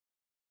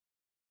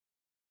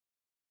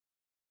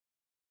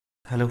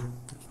Hello,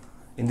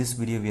 in this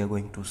video we are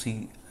going to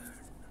see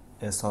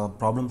a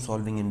problem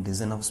solving in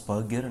design of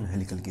Spur gear and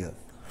helical gear.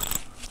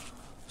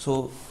 So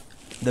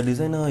the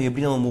design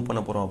எப்படி நம்ம move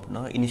பண்ண போறோம்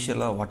அப்படினா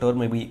இனிஷியலா whatever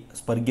maybe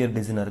Spur gear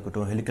design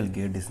இருக்கட்டும் helical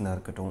gear design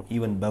இருக்கட்டும்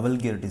even bevel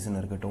gear design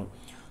இருக்கட்டும்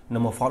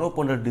நம்ம ஃபாலோ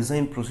பண்ற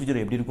டிசைன்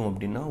ப்ரொசீஜர் எப்படி இருக்கும்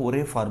அப்படினா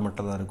ஒரே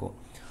ஃபார்மட்ல தான் இருக்கும்.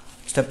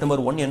 ஸ்டெப்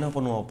நம்பர் 1 என்ன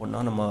பண்ணுவோம்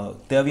அப்படினா நம்ம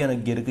தேவையான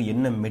கியருக்கு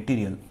என்ன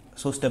material.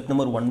 So step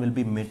number 1 will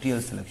be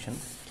material selection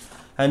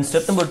and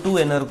step number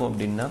 2 என்ன இருக்கும்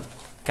அப்படினா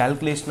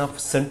calculation of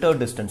center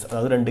distance.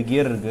 அதாவது ரெண்டு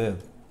கியர் இருக்கு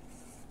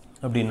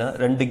அப்படினா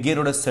ரெண்டு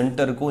கியரோட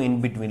சென்டருக்கும் in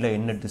betweenல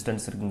என்ன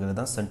டிஸ்டன்ஸ் இருக்குங்கிறது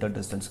தான் center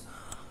distance.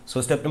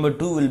 So step number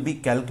 2 will be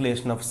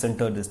calculation of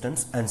center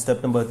distance and step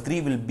number 3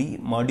 will be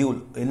module.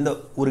 எந்த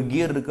ஒரு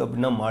கியர் இருக்கு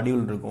அப்படினா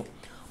module இருக்கும்.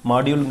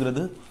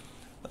 Moduleங்கிறது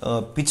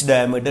pitch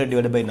diameter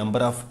divided by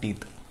number of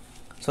teeth.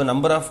 So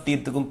number of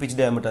teeth க்கும் pitch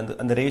diameter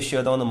அந்த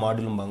ratio தான் அந்த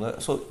மாடியூல்ம்பாங்க.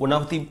 So one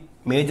of the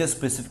major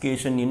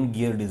specification in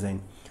gear design.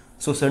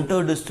 So center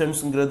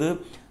distanceங்கிறது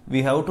we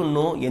have to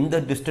know எந்த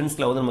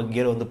டிஸ்டன்ஸ்ல வந்து நம்ம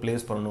கியர் வந்து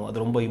பிளேஸ் பண்ணனும் அது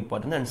ரொம்ப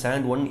இம்பார்ட்டன்ட் and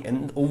second one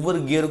ஒவ்வொரு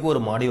கியருக்கும்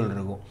ஒரு மாடியூல்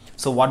இருக்கும்.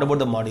 So what about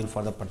the module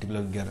for the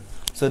particular gear?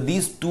 So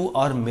these two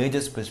are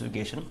major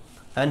specification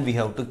and we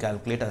have to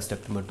calculate as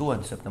step number 2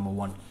 and step number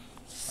 1.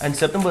 And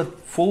step number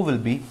 4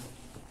 will be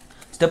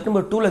step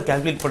number 2 ல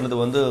calculate பண்றது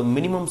வந்து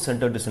minimum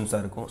center distance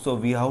இருக்கும். So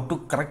we have to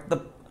correct the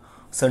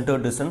center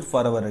distance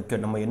for our record.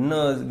 நம்ம என்ன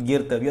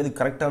gear தேவையோ அது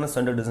கரெக்டான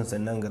center distance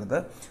என்னங்கறத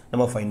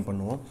நம்ம ஃபைண்ட்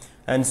பண்ணுவோம்.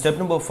 And step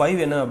number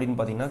 5 என்ன அப்படினு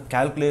பாத்தீங்கன்னா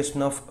calculation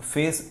of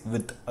face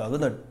width. அதாவது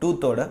the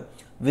tooth ஓட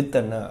width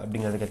என்ன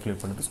அப்படிங்கறத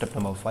கால்குலேட் பண்றது step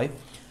number 5.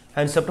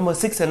 And step number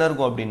 6 என்ன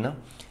இருக்கும் அப்படினா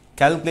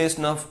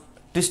calculation of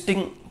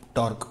twisting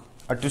torque,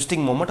 a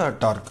twisting moment or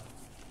torque.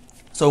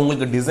 So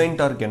உங்களுக்கு டிசைன்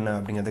டார்க் என்ன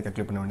அப்படிங்கறத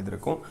கால்குலேட் பண்ண வேண்டியது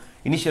இருக்கும்.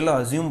 இனிஷியலா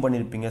அஸ்யூம்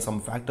பண்ணிருப்பீங்க some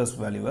factors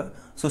வேல்யூவை.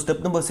 So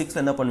step number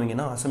 6 என்ன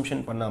பண்ணுவீங்கன்னா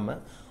அசம்ப்ஷன் பண்ணாம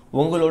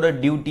உங்களோட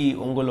டியூட்டி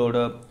உங்களோட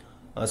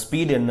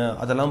ஸ்பீட் என்ன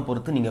அதெல்லாம்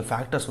பொறுத்து நீங்க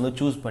ஃபேக்டர்ஸ் வந்து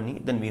சூஸ் பண்ணி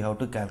then we have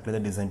to calculate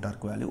the design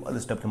torque value.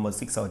 அது ஸ்டெப் நம்பர்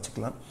 6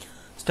 வச்சுக்கலாம்.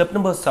 ஸ்டெப்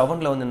நம்பர்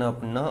 7ல வந்து என்ன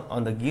அப்படினா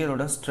அந்த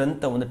கியரோட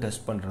ஸ்ட்ரெngth வந்து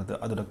டெஸ்ட் பண்றது.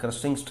 அதோட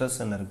crushing stress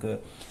என்ன இருக்கு,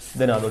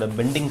 then அதோட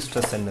bending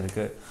stress என்ன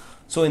இருக்கு.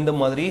 So இந்த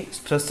மாதிரி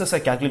stresses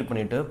calculate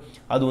பண்ணிட்டு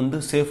அது வந்து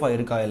சேஃபா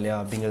இருக்கா இல்லையா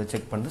அப்படிங்கறத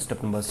செக் பண்றது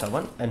step number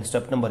 7 and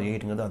step number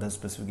 8ங்கிறது other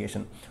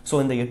specification.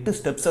 So இந்த 8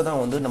 ஸ்டெப்ஸ்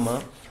தான் வந்து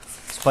நம்ம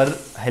Spur,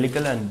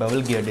 helical and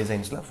bevel gear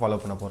designsல follow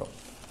பண்ண போறோம்.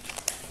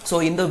 So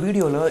இந்த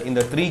வீடியோல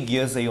இந்த 3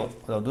 கியர்ஸையும்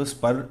அதாவது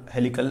Spur,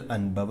 helical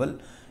and bevel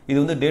இது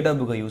வந்து டேட்டா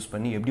புக்கை யூஸ்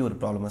பண்ணி எப்படி ஒரு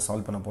ப்ராப்ளமை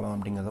சால்வ் பண்ண போலாம்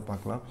அப்படிங்கறத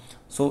பார்க்கலாம்.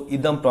 So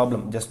இதுதான்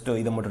ப்ராப்ளம். ஜஸ்ட்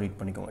இத மட்டும் ரீட்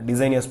பண்ணிக்கோங்க.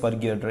 Design a Spur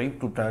gear drive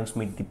to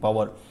transmit the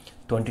power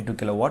 22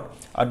 kilowatt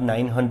at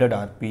 900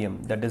 rpm,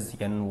 that is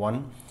N1.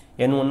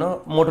 N1 na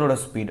motor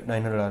speed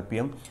 900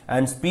 rpm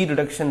and speed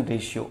reduction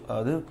ratio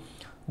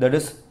that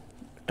is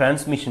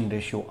transmission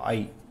ratio I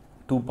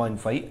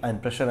 2.5 and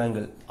pressure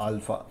angle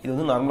alpha. இது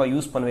வந்து நார்மலா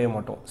use பண்ணவே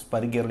மாட்டோம்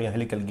Spur gearலயும்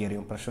helical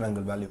gearலயும் pressure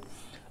angle value.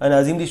 And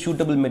assume the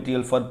suitable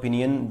material for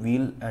pinion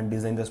wheel and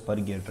design the Spur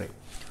gear drive.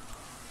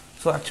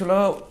 So actually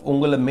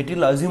உங்கள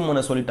material assume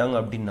பண்ண சொல்லிட்டாங்க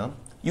அப்படினா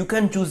you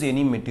can choose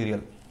any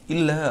material.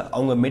 இல்ல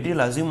அவங்க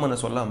மெட்டீரியல் அஸ்யூம் பண்ண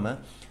சொல்லாம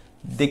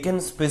they can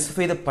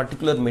specify the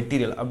particular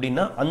material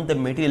அப்படினா அந்த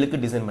மெட்டீரியலுக்கு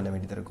டிசைன் பண்ண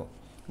வேண்டியது இருக்கும்.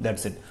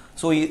 That's it.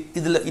 So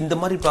இதுல இந்த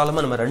மாதிரி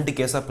ப்ராப்ளமா நம்ம ரெண்டு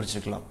கேஸா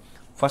பிரிச்சுக்கலாம்.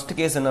 ஃபர்ஸ்ட்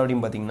கேஸ் என்ன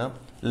அப்படினு பாத்தீங்கன்னா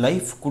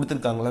லைஃப்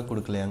கொடுத்திருக்காங்களா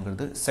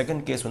கொடுக்கலையாங்கிறது.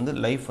 செகண்ட் கேஸ் வந்து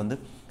லைஃப் வந்து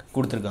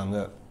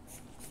கொடுத்திருக்காங்க.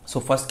 So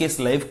first case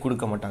life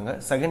கொடுக்க மாட்டாங்க.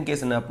 செகண்ட்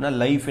கேஸ் என்ன அப்படினா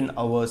லைஃப் இன்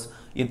hours,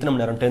 எத்தனை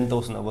மணி நேரம்,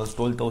 10000 hours,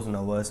 12000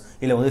 hours,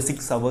 இல்ல வந்து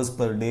 6 hours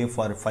per day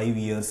for 5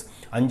 years,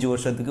 5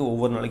 வருஷத்துக்கு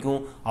ஒவ்வொரு நாளைக்கும்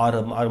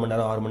 6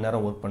 மணி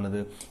நேரம் வர்க்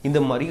பண்ணுது. இந்த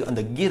மாதிரி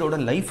அந்த கியரோட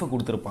லைஃபை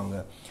கொடுத்திருப்பாங்க.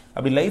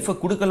 அப்படி லைஃபை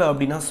கொடுக்கல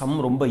அப்படினா சம்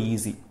ரொம்ப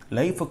ஈஸி.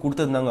 லைஃபை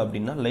கொடுத்திருந்தாங்க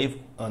அப்படினா லைஃப்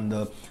அந்த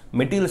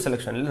மெட்டீரியல்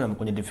செலக்ஷன்ல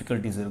நமக்கு கொஞ்சம்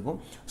டிஃபிகல்ட்டிஸ் இருக்கும்.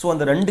 சோ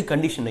அந்த ரெண்டு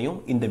கண்டிஷனையும்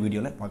இந்த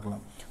வீடியோல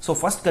பார்க்கலாம். சோ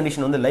ஃபர்ஸ்ட்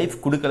கண்டிஷன் வந்து லைஃப்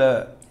கொடுக்கல,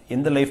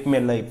 எந்த லைஃப்மே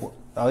இல்ல. இப்போ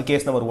அதாவது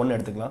கேஸ் நம்பர் 1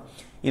 எடுத்துக்கலாம்.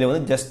 இது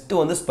வந்து ஜஸ்ட்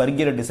வந்து Spur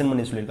gear டிசைன்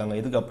பண்ணி சொல்லிருக்காங்க.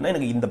 எதுக்கு அப்படினா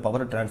எனக்கு இந்த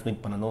பவரை ட்ரான்ஸ்மிட்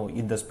பண்ணனும்,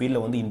 இந்த ஸ்பீட்ல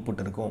வந்து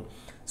இன்புட் இருக்கும்,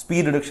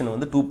 ஸ்பீட் ரிடக்ஷன்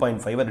வந்து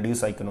 2.5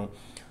 ரெடியூஸ் ஆயிக்கணும்.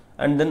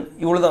 அண்ட் தென்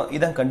இவ்வளவுதான்,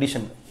 இதான்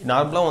கண்டிஷன்.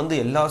 நார்மலா வந்து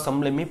எல்லா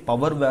சம்லயுமே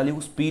power value,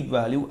 speed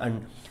value and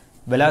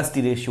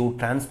velocity ratio,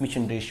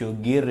 transmission ratio,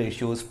 gear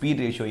ratio,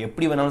 speed ratio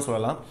எப்படி வேணாலும்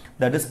சொல்லலாம்.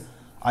 That is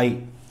I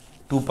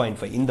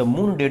 2.5. இந்த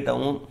மூணு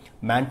டேட்டாவும்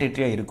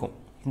மேண்டேட்டரியா இருக்கும்.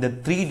 இந்த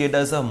 3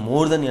 datas are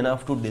more than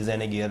enough to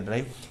design a gear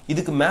drive.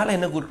 இதுக்கு மேல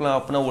என்ன கொடுக்கலாம்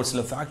அப்படினா ஒரு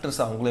சில ஃபேக்டர்ஸ்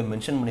அவங்களே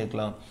மென்ஷன்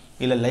பண்ணிருக்கலாம்.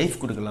 இல்ல லைஃப்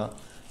கொடுக்கலாம்.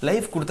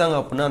 லைஃப் கொடுத்தாங்க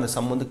அப்படினா அந்த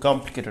சம் வந்து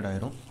காம்ப்ளிகேட்டட்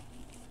ஆயிடும்.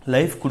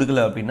 லைஃப்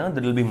கொடுக்கல அப்படினா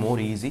that will be more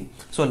easy.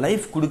 So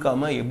life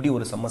கொடுக்காம எப்படி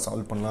ஒரு சம்ம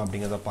சால்வ் பண்ணலாம்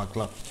அப்படிங்கறத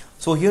பார்க்கலாம்.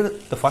 So here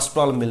the first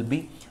problem will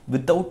be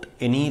without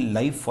any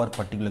life for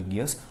particular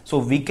gears.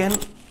 So we can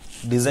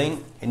design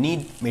any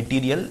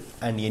material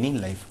and any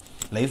life.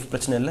 Life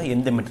பிரச்சனை இல்ல,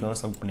 எந்த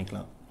மெட்டீரியலும் சால்வ்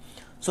பண்ணிக்கலாம்.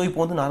 So இப்போ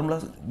வந்து நார்மலா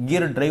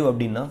gear drive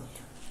அப்படினா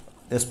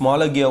the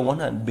smaller gear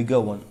one and bigger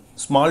one.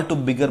 Small to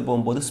bigger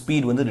போகும்போது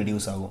speed வந்து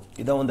ரெடியூஸ் ஆகும்.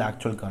 இதான் வந்து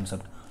ஆக்சுவல்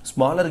கான்செப்ட்.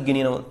 ஸ்மாலர்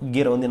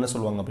கியர் வந்து என்ன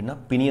சொல்வாங்க அப்படினா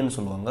பினியன்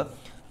சொல்வாங்க.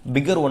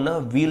 bigger one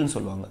wheel னு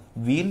சொல்வாங்க.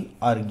 wheel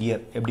or gear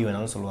எப்படி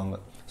வேணாலும் சொல்வாங்க.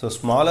 So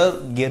smaller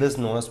gear is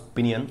known as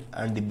pinion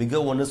and the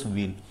bigger one is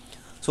wheel.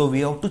 So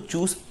we have to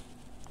choose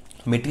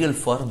material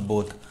for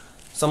both.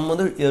 Some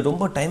வந்து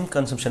ரொம்ப டைம்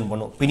கன்சம்ஷன்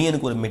பண்ணும்.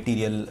 பினியனுக்கு ஒரு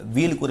மெட்டீரியல்,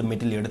 வீலுக்கு ஒரு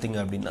மெட்டீரியல் எடுத்தீங்க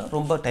அப்படின்னா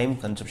ரொம்ப டைம்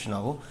கன்சம்ஷன்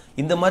ஆகும்.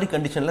 இந்த மாதிரி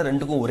கண்டிஷனில்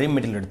ரெண்டுக்கும் ஒரே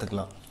மெட்டீரியல்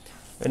எடுத்துக்கலாம்.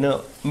 என்ன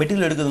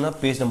மெட்டீரியல் எடுக்குதுன்னா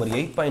பேஜ் நம்பர்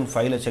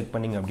 8.5ல செக்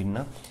பண்ணிங்க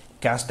அப்படின்னா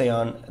cast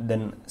iron,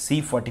 then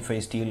C45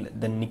 steel,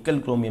 then nickel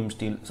chromium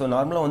steel. So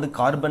நார்மலாக வந்து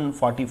கார்பன்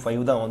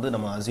 45 தான் வந்து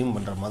நம்ம அசியூம்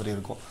பண்ணுற மாதிரி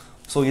இருக்கும்.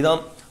 ஸோ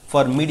இதான்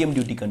for medium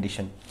duty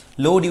condition.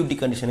 Low duty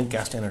கண்டிஷனுக்கு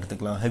cast iron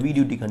எடுத்துக்கலாம். ஹெவி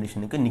டியூட்டி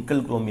கண்டிஷனுக்கு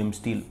நிக்கல் குரோமியம்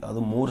ஸ்டீல்,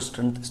 அது மோர்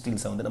ஸ்ட்ரென்த்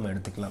ஸ்டீல்ஸை வந்து நம்ம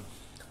எடுத்துக்கலாம்.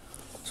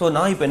 ஸோ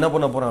நான் இப்போ என்ன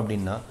பண்ண போகிறேன்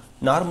அப்படின்னா,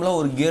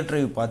 நார்மலாக ஒரு கியர்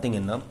டிரைவ்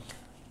பார்த்தீங்கன்னா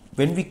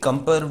when we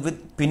compare with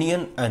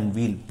pinion and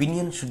wheel,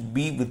 pinion should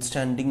be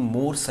withstanding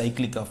more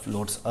cyclic of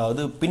loads.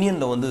 அதாவது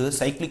பினியனில் வந்து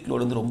சைக்ளிக்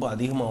லோடு வந்து ரொம்ப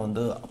அதிகமாக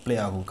வந்து அப்ளை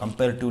ஆகும்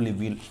கம்பேரிட்டிவ்லி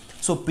வீல்.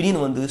 ஸோ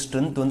பினியன் வந்து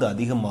ஸ்ட்ரென்த் வந்து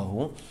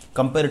அதிகமாகும்.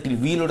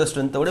 கம்பேரிட்டிவ் வீலோட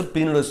ஸ்ட்ரென்த்தை விட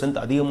பினியனோட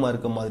ஸ்ட்ரென்த் அதிகமாக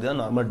இருக்க மாதிரி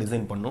தான் நார்மலாக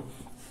டிசைன் பண்ணும்.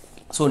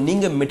 ஸோ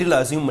நீங்கள் மெட்டீரியல்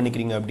அசியூம்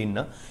பண்ணிக்கிறீங்க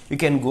அப்படின்னா you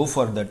can go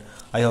for that.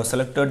 I have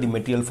selected the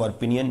material for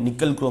pinion.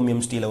 Nickel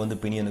chromium ஸ்டீலை வந்து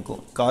பினியனுக்கும்,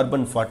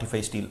 கார்பன்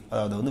 45 ஸ்டீல்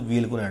அதாவது வந்து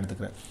வீலுக்கும் நான்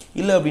எடுத்துக்கிறேன்.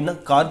 இல்லை அப்படின்னா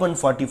கார்பன்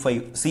 45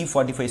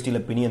 C45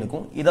 ஸ்டீலை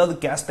பினியனுக்கும், ஏதாவது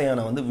cast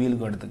iron வந்து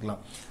வீலுக்கும் எடுத்துக்கலாம்.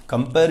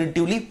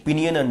 Comparatively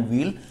pinion and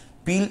we'll,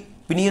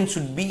 pinion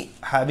should be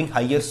having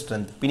higher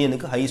strength.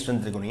 பினியனுக்கு high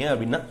strength இருக்கணும். ஏன்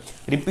அப்படின்னா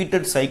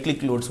ரிப்பீட்டட்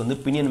சைக்ளிக் லோட்ஸ் வந்து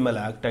பினியன்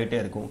மேலே ஆக்ட் ஆகிட்டே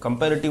இருக்கும்.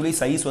 கம்பேரிட்டிவ்லி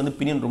சைஸ் வந்து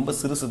பினியன் ரொம்ப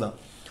சிறுசு தான்.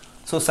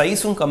 ஸோ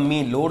சைஸும் கம்மி,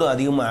 லோடு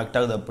அதிகமாக ஆக்ட்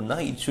ஆகுது அப்படின்னா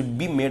it should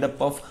be made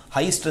up of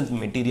high strength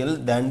material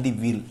than the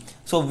wheel.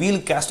 So wheel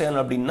cast iron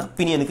அப்படின்னா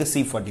பினியனுக்கு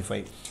C45,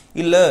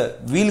 இல்லை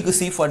வீலுக்கு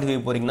C45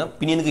 போகிறீங்கன்னா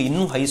பினியனுக்கு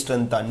இன்னும் ஹை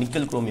ஸ்ட்ரென்த் தான்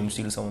நிக்கல் குரோமியம்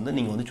ஸ்டீல்ஸை வந்து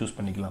நீங்கள் வந்து சூஸ்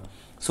பண்ணிக்கலாம்.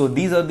 So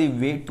these are the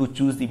way to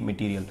choose the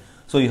material.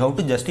 So you have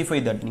to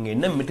justify that. நீங்கள்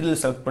என்ன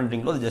மெட்டீரியல் செலக்ட்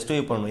பண்ணுறீங்களோ அதை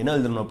ஜஸ்டிஃபை பண்ணணும். என்ன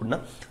எழுதணும் அப்படின்னா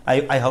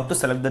I have to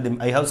select the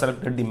I have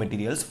selected the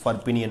materials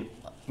for pinion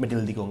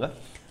material எழுதிக்கோங்க,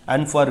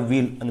 and for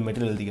wheel அந்த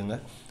மெட்டீரியல் எழுதிக்கோங்க.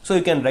 So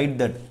you can write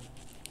that.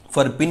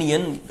 For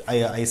pinion,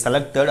 I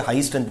selected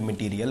high strength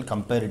material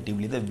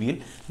comparatively the wheel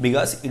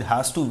because it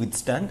has to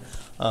withstand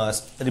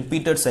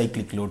repeated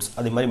cyclic loads.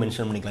 அதே மாதிரி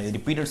mention பண்ணிக்கலாம். இது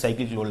repeated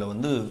cyclic loadல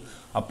வந்து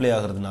apply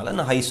ஆகிறதுனால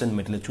நான் high strength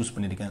material choose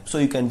பண்ணியிருக்கேன்.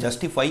 So you can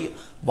justify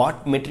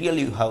what material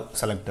you have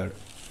selected.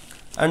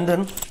 And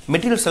then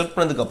material select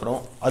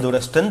பண்ணதுக்கப்புறம் அதோட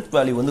ஸ்ட்ரென்த்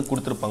வேல்யூ வந்து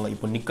கொடுத்துருப்பாங்க.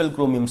 இப்போ நிக்கல்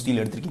குரோமியம்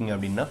ஸ்டீல் எடுத்திருக்கீங்க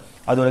அப்படின்னா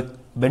அதோட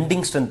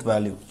bending strength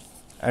value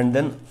and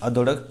then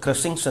அதோட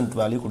க்ரஷிங் ஸ்ட்ரென்த்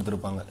வேல்யூ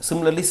கொடுத்துருப்பாங்க.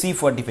 சிமிலர்லி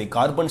C45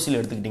 கார்பன் ஸ்டீல்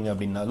எடுத்துக்கிட்டிங்க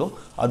அப்படின்னாலும்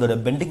அதோட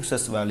பெண்டிங்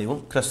ஸ்ட்ரெஸ் வேல்யூவும்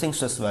க்ரஷிங்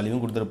ஸ்ட்ரெஸ்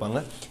வேல்யூவும் கொடுத்துருப்பாங்க.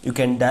 You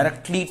can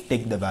directly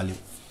take the value.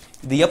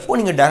 இது எப்போ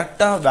நீங்கள்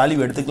டைரெக்டாக வேல்யூ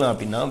எடுத்துக்கலாம்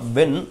அப்படின்னா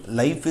when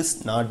life is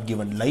not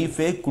given.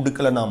 லைஃபே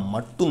கொடுக்கலனா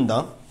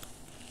மட்டும்தான்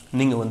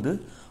நீங்கள் வந்து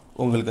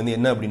உங்களுக்கு வந்து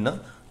என்ன அப்படின்னா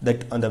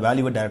தட் அந்த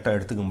வேல்யூவை டேரெக்டாக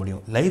எடுத்துக்க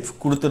முடியும். லைஃப்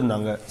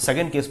கொடுத்துருந்தாங்க.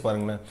 செகண்ட் கேஸ்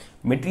பாருங்களேன்,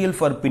 மெட்டீரியல்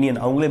ஃபார்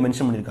பினியன் அவங்களே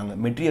மென்ஷன் பண்ணியிருக்காங்க.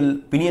 மெட்டீரியல்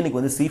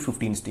பினியனுக்கு வந்து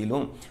C15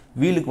 ஸ்டீலும்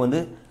வீலுக்கு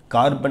வந்து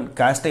கார்பன்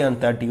cast iron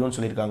 30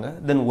 சொல்லியிருக்காங்க.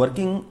 தென்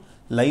working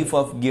life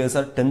of gears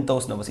R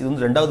 10,000 hours. இது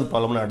வந்து ரெண்டாவது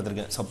ப்ராப்ளம் நான்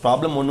எடுத்திருக்கேன். ஸோ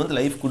ப்ராப்ளம் ஒன்று வந்து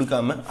லைஃப்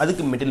கொடுக்காம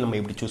அதுக்கு மெட்டீரியல் நம்ம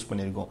எப்படி சூஸ்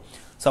பண்ணியிருக்கோம்.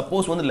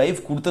 சப்போஸ் வந்து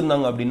லைஃப்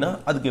கொடுத்துருந்தாங்க அப்படின்னா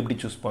அதுக்கு எப்படி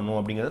சூஸ் பண்ணுவோம்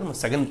அப்படிங்கிறது நம்ம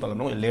செகண்ட்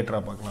ப்ராப்ளம் கொஞ்சம்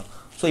லேட்டராக பார்க்கலாம்.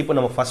 ஸோ இப்போ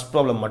நம்ம ஃபர்ஸ்ட்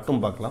ப்ராப்ளம்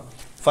மட்டும் பார்க்கலாம்.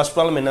 ஃபர்ஸ்ட்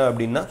ப்ராப்ளம் என்ன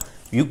அப்படின்னா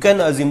you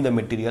can assume the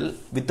material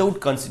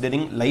without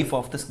considering life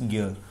of this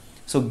gear.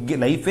 So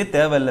லைஃபே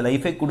தேவையில்லை,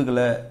 லைஃபே கொடுக்கல,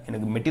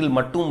 எனக்கு மெட்டீரியல்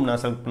மட்டும்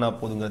நான் செலக்ட் பண்ணால்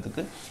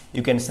போதுங்கிறதுக்கு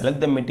you can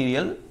select the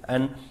material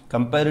and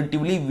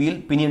comparatively wheel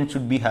pinion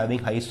should be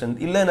having high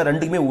strength. இல்லை நான்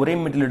ரெண்டுக்குமே ஒரே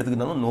மெட்டீரியல்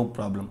எடுத்துக்கிட்டாலும் நோ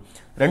ப்ராப்ளம்.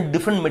 ரெண்டு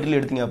டிஃப்ரெண்ட் மெட்டீரியல்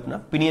எடுத்தீங்க அப்படின்னா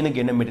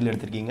பினியனுக்கு என்ன மெட்டீரியல்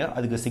எடுத்திருக்கீங்க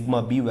அதுக்கு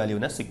சிக்மா பி வேல்யூ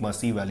என்ன, சிக்மா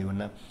சி வேல்யூ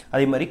என்ன.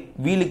 அதே மாதிரி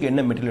வீலுக்கு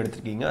என்ன மெட்டீரியல்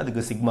எடுத்திருக்கீங்க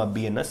அதுக்கு சிக்மா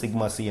பி என்ன,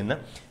 சிக்மா சி என்ன.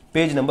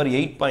 பேஜ் நம்பர்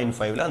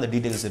 8.5ல அந்த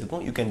டீடைல்ஸ்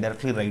இருக்கும். You can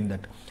directly right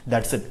that.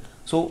 That's it.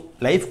 So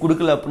life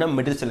கொடுக்கல அப்படின்னா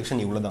மெட்டீரியல்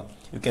செலெக்ஷன் இவ்வளோ தான்.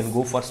 You can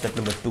go for step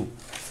number 2.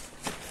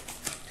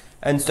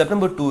 And step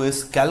number 2 is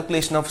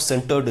calculation of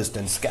center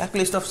distance.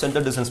 Calculation of center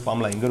distance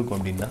formula எங்க இருக்கும்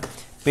அப்படின்னா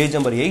page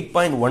number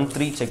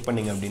 8.13 check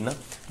பண்ணீங்க அப்படின்னா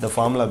the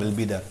formula will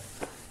be there.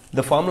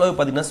 இந்த ஃபார்முலாவை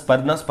பார்த்தீங்கன்னா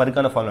ஸ்பர்னா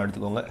ஸ்பருக்கான ஃபார்முலா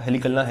எடுத்துக்கோங்க,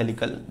 ஹெலிக்கல்னா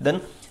ஹெலிக்கல், தென்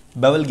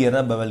பெவல்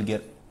கியர்னா பெவல்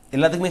கியர்.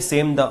 எல்லாத்துக்குமே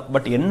சேம் தான்.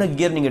 பட் என்ன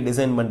கியர் நீங்கள்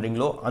டிசைன்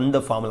பண்ணுறீங்களோ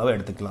அந்த ஃபார்முலாவை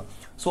எடுத்துக்கலாம்.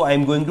 So I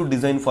am going to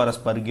design for a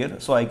spur gear.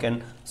 So I can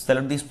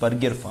select the spur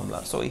gear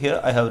formula. So here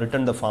I have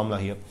return the formula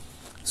here.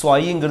 So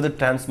ஐங்கிறது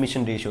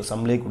transmission ratio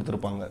சம்லே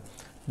கொடுத்துருப்பாங்க.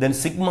 தென்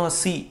sigma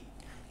C.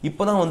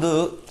 இப்போ தான் வந்து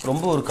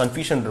ரொம்ப ஒரு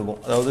confusion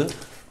இருக்கும். அதாவது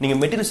நீங்கள்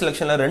material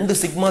செலெக்ஷனில் ரெண்டு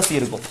சிக்மா சி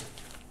இருக்கும்.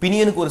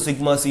 பினியனுக்கு ஒரு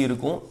சிக்மா சி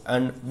இருக்கும்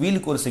அண்ட்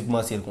வீலுக்கு ஒரு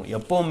சிக்மா சி இருக்கும்.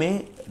 எப்போவுமே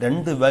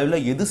ரெண்டு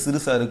வேல்யூவில் எது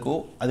சிறுசாக இருக்கோ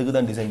அதுக்கு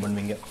தான் டிசைன்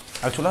பண்ணுவீங்க.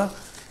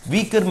 ஆக்சுவலாக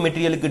வீக்கர்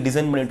மெட்டீரியலுக்கு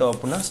டிசைன் பண்ணிட்டோம்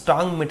அப்படின்னா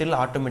ஸ்ட்ராங் மெட்டீரியல்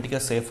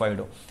ஆட்டோமேட்டிக்காக சேஃப்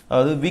ஆகிடும்.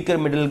 அதாவது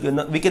வீக்கர்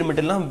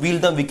மெட்டீரியல்னால்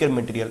வீல் தான் வீக்கர்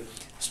மெட்டீரியல்.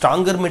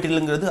 ஸ்ட்ராங்கர்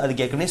மெட்டீரியலுங்கிறது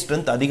அதுக்கு ஏற்கனவே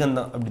ஸ்ட்ரென்த் அதிகம்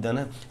தான், அப்படி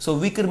தானே. ஸோ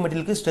வீக்கர்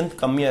மெட்டீரியலுக்கு ஸ்ட்ரென்த்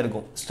கம்மியாக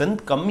இருக்கும்.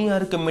 ஸ்ட்ரென்த் கம்மியாக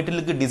இருக்க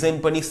மெட்டீரியலுக்கு டிசைன்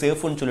பண்ணி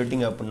சேஃப்னு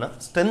சொல்லிட்டீங்க அப்படின்னா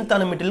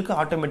ஸ்ட்ரென்த்தான மெட்டீரியலுக்கு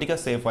ஆட்டோமேட்டிக்காக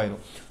சேஃப்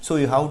ஆயிடும். So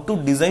you have to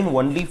design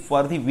only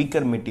for the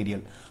weaker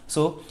material.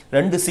 So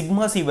ரெண்டு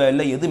சிக்மா சி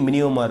வேல்யூவில் எது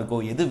மினிமமாக இருக்கோ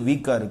எது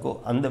வீக்காக இருக்கோ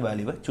அந்த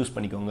வேல்யூவை சூஸ்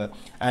பண்ணிக்கோங்க.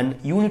 And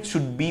unit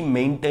should be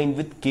maintain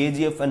with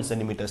KGF and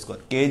centimetre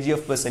square.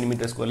 KGF plus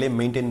centimetre ஸ்கொயர்லேயே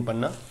maintain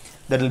பண்ணால்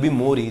that will be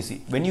more easy.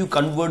 When you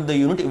convert the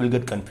unit, you will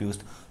get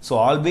confused. So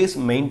always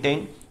maintain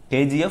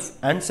kgf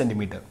and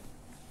centimeter.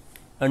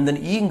 And then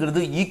E is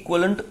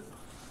equivalent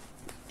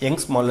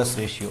Young's smallest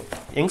ratio.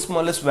 Young's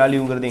smallest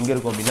value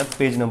is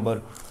page number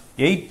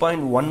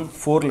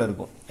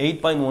 8.14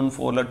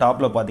 8.14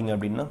 top la pathinga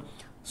appadina.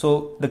 So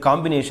the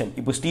combination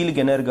ipo steel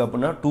ku enna irukku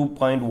appadina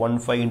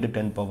 2.15 into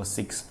 10 power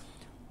 6.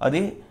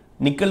 Adhe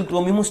nickel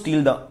chromium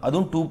steel da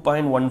adum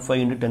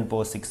 2.15 into 10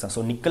 power 6 da.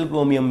 So nickel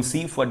chromium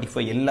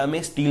C45 ellame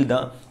steel da.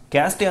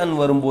 Cast iron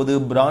varumbodhu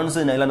bronze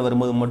nylon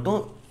varumbodhu mattum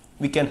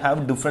we can have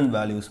different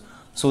values.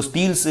 So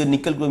steels,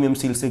 nickel chromium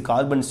steels,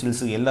 carbon steels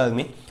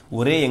எல்லாமே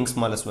ஒரே Young's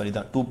smallest value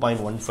தான்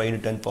 2.15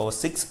 into 10 power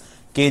 6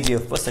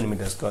 kgf per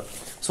centimeter square.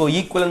 So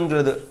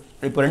equivalentங்கிறது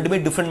இப்போ ரெண்டுமே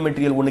different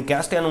material, ஒன்னு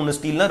cast iron ஒன்னு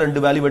steel னா ரெண்டு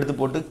value எடுத்து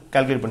போட்டு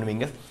கால்குலேட்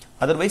பண்ணுவீங்க.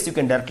 Otherwise you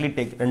can directly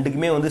take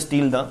ரெண்டுக்குமே வந்து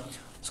steel தான்.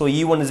 So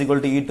E1 is equal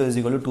to E2 is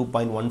equal to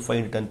 2.15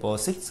 into 10 power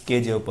 6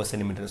 kgf per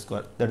centimeter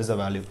square. That is the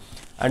value.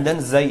 And then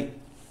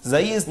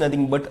xi is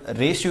nothing but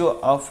ratio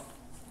of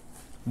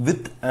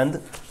width and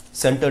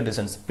center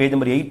distance. Page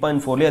number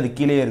 8.4 ல அது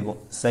கீழே இருக்கும்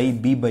psi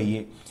b by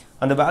a.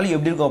 அந்த value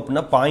எப்படி இருக்கும்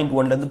அப்படினா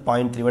 0.1 ல இருந்து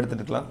 0.3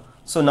 எடுத்துக்கலாம்.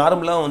 சோ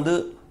நார்மலா வந்து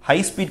ஹை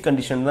ஸ்பீட்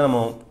கண்டிஷன் தான் நம்ம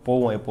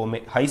போவோம் எப்பவுமே.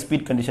 ஹை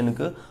ஸ்பீட்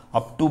கண்டிஷனுக்கு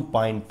up to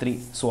 0.3.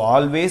 So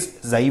always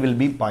xi will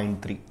be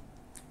 0.3.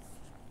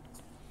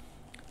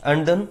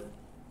 And then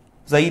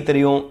xi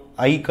தெரியும்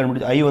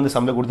I வந்து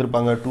சம்ல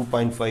கொடுத்திருப்பாங்க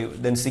 2.5.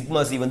 then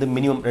sigma c வந்து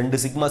மினிமம் ரெண்டு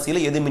sigma c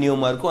ல எது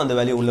மினிமமா இருக்கோ அந்த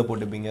வேல்யூ உள்ள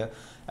போட்டுப்பீங்க.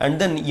 And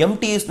then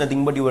MT is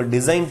nothing but your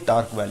design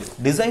torque value.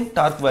 Design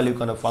torque value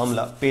kind of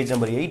formula page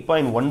number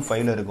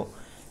 8.15 la irukum.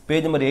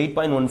 Page number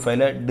 8.15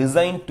 la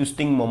design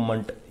twisting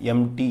moment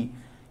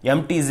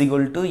MT is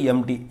equal to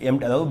MT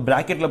அதாவது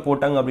bracket ல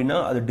போட்டாங்க அப்படினா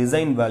அது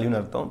design value னு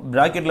அர்த்தம்.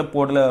 bracket ல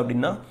போடல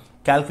அப்படினா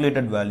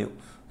calculated value.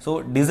 So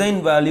design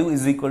value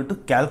is equal to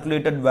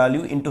calculated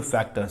value into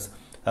factors.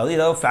 அதாவது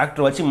ஏதாவது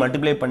ஃபேக்டர் வச்சு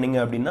மல்டிப்ளை பண்ணீங்க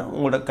அப்படின்னா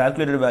உங்களோட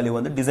கால்குலேட்டட் வேல்யூ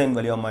வந்து டிசைன்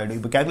வேல்யூ ஆயிடும்.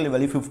 இப்போ கால்குலேட்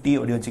வேல்யூ 50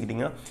 அப்படி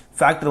வச்சுக்கிட்டீங்கன்னா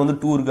ஃபேக்டர் வந்து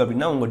 2 இருக்கு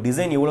அப்படின்னா உங்க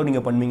டிசைன் எவ்வளவு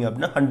நீங்க பண்ணுவீங்க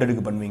அப்படின்னா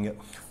 100க்கு பண்ணுவீங்க.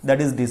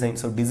 That is design.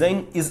 So design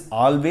is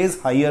always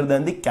higher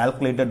than the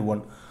calculated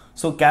one.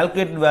 So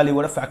calculated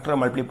வேல்யூவோட ஃபேக்டரை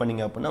multiply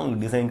பண்ணீங்க அப்படின்னா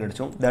உங்களுக்கு டிசைன்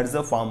கிடைக்கும். That is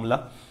the formula.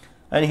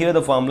 And here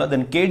the formula.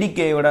 Then KDK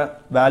யோட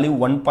value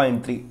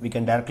 1.3 we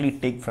can directly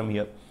take from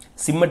here.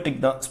 Symmetric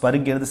தான், Spur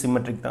gear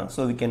symmetric தான். So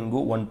we can go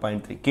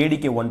 1.3.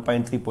 KDK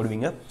 1.3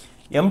 போடுவீங்க.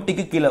 MT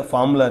க்கு கீழ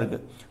ஃபார்முலா இருக்கு.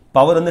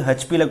 பவர் வந்து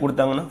HP ல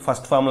கொடுத்தாங்கன்னா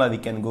first formula we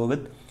can go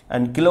with,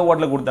 and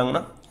kilowatt ல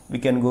கொடுத்தாங்கன்னா we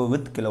can go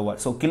with kilowatt.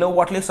 So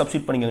கிலோவாட்லயே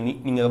substitute பண்ணிக்கங்க.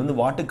 நீங்க வந்து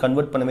வாட்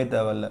கன்வர்ட் பண்ணவே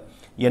தேவையில்ல.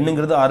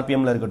 என்னங்கிறது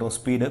RPM ல இருக்கட்டும்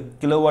speed.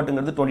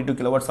 கிலோவாட்ங்கிறது 22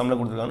 kilowatt சம்ல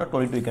கொடுத்திருக்காங்கன்னா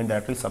 22 you can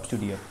directly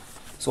substitute here.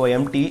 So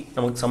MT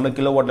நமக்கு சம்ல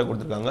கிலோவாட் ல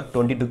கொடுத்திருக்காங்க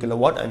 22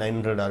 kilowatt and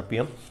 900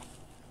 RPM.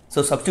 So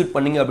substitute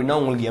பண்ணீங்க அப்படினா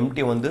உங்களுக்கு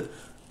MT வந்து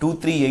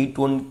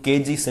 2381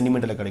 kg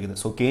centimeter ல கிடைக்குது.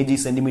 So kg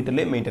centimeter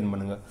ல மெயின்टेन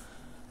பண்ணுங்க.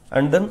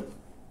 And then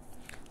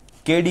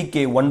KDK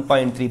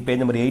 1.3 page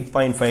number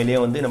 8.5 ல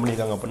வந்து என்ன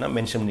பண்ணிருக்காங்க அப்படினா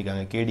மென்ஷன்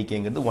பண்ணிருக்காங்க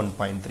KDKங்கிறது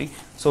 1.3.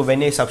 So when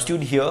I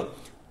substitute here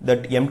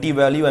that MT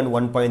value and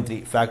 1.3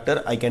 factor,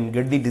 I can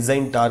get the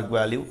design torque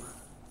value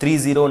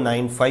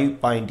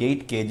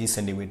 3095.8 kg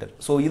centimeter.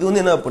 So இது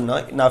வந்து என்ன அப்படினா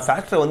நான்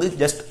ஃபேக்டரை வந்து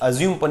ஜஸ்ட்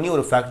அஸ்யூம் பண்ணி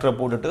ஒரு ஃபேக்டரை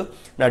போட்டுட்டு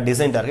நான்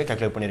டிசைன் டார்கை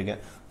கால்குலேட்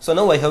பண்ணிருக்கேன். So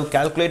now I have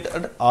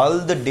calculated all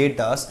the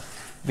data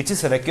which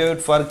is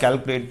required for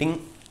calculating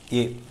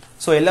A.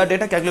 So எல்லா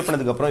data calculate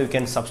பண்ணதுக்கு அப்புறம் you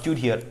can substitute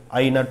here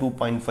I na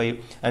 2.5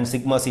 and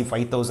sigma c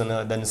 5000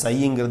 then psi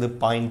ங்கிறது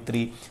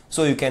 0.3.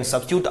 So you can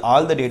substitute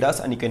all the data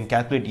and you can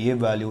calculate A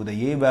value. The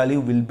A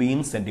value will be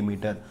in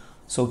centimeter.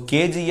 So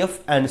kgf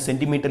and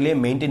centimeter லே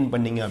மெயின்टेन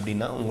பண்ணீங்க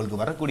அப்படினா உங்களுக்கு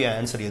வரக்கூடிய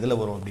answer எதுல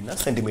வரும் அப்படினா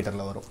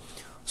சென்டிமீட்டர்ல வரும்.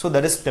 So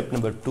that is step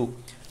number 2.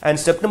 And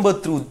step number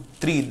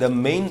 3, the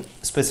main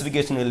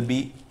specification will be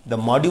the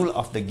module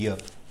of the gear.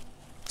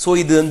 So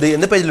இது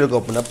எந்த பேஜ்ல இருக்கு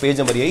அப்படினா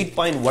பேஜ் நம்பர்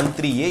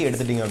 8.13a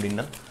எடுத்துட்டீங்க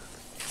அப்படினா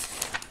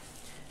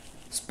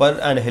Spur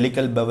and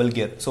helical bevel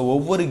gear. So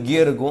ஒவ்வொரு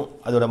கியருக்கும்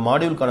அதோட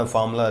மாடியூலுக்கான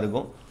ஃபார்முலா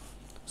இருக்கும்.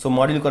 So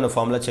மாடியூலுக்கான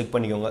ஃபார்முலா செக்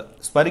பண்ணிக்கோங்க.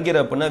 Spur gear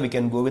அப்படினா we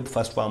can go with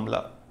first formula.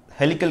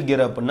 Helical gear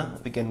அப்படினா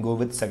we can go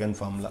with second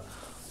formula.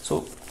 So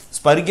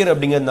Spur gear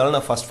அப்படிங்கிறதுனால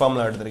நான் first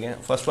formula எடுத்துருக்கேன்.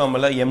 First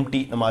formula MT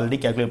நம்ம ஆல்ரெடி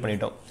கால்குலேட்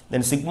பண்ணிட்டோம்.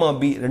 Then sigma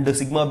b ரெண்டு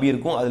sigma b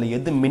இருக்கும். அதுல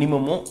எது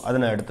மினிமமோ அதை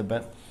நான்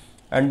எடுத்துப்பேன்.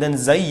 And then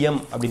xi m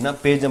அப்படினா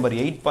பேஜ் நம்பர்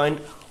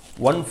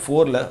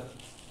 8.14 ல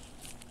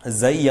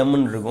xi m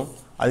ன்னு இருக்கும்.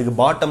 அதுக்கு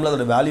பாட்டம்ல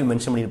அதோட வேல்யூ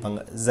மென்ஷன்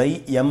பண்ணிருப்பாங்க. xi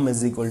m is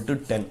equal to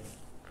 10.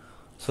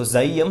 So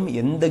xi m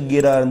எந்த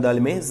கியரா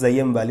இருந்தாலுமே xi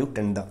m வேல்யூ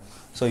 10 தான்.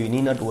 So you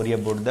need not worry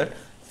about that.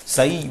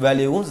 Psi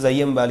வேல்யூவும் xi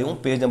m வேல்யூவும்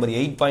பேஜ் நம்பர்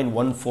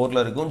 8.14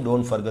 ல இருக்கும்.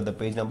 Don't forget the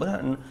page number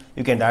and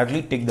you can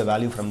directly take the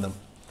value from them.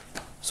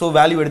 So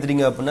value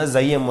எடுத்துட்டீங்க அப்படினா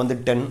xi m வந்து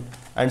 10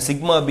 and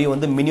sigma b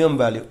வந்து minimum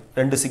value.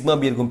 ரெண்டு sigma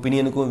b இருக்கும்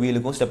பினியனுக்கும்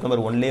வீலுக்கும் ஸ்டெப்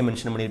நம்பர் 1 லே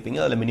mention பண்ணிருப்பீங்க.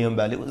 அதுல minimum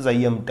value xi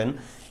m 10.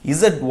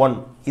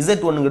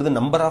 z1 ங்கிறது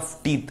number of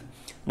teeth.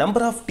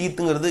 Number of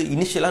டீத்ங்கிறது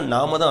இனிஷியலா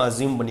நாம தான்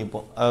அஸ்யூம்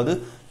பண்ணிப்போம். அதாவது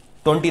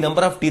 20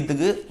 நம்பர் ஆஃப்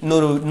டீத்துக்கு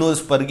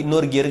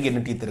இன்னொரு கியருக்கு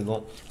என்ன டீத்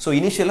இருக்கும். ஸோ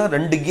இனிஷியலா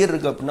ரெண்டு கியர்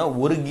இருக்கு அப்படின்னா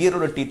ஒரு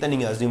கியரோட டீத்தை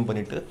நீங்க அஸ்யூம்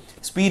பண்ணிட்டு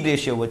ஸ்பீட்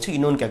ரேஷியோ வச்சு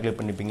இன்னொன்று calculate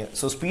பண்ணிப்பீங்க.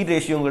 So speed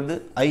ரேஷியோங்கிறது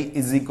I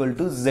is equal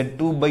to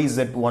Z2 by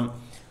Z1.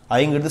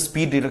 ஐங்கிறது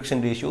speed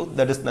direction ratio.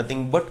 That is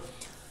nothing but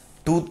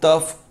tooth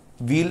of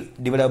wheel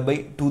divided by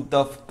tooth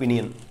of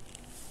pinion.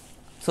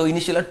 So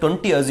initially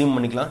 20 assume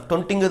பண்ணிக்கலாம்.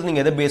 20ங்கிறது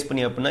நீங்க எதை base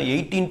பண்ணி அப்படின்னா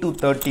 18 to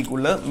 30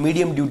 குள்ள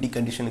medium duty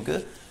கண்டிஷனுக்கு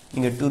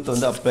நீங்க tooth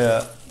வந்து அப்ப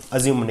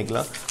அசியூம்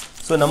பண்ணிக்கலாம்.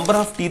 ஸோ நம்பர்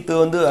ஆஃப் டீத்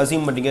வந்து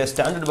அசியூம் பண்ணிங்க.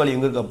 ஸ்டாண்டர்ட் வேல்யூ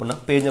எங்கே இருக்குது அப்படின்னா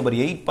பேஜ் நம்பர்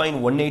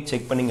 8.18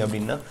 செக் பண்ணிங்க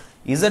அப்படின்னா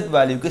இசட்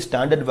வேல்யூக்கு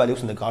ஸ்டாண்டர்ட்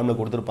வேல்யூஸ் இந்த கார்மில்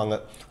கொடுத்துருப்பாங்க.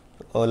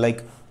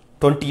 லைக்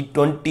 20,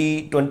 20,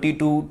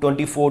 22,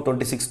 24,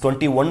 26,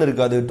 21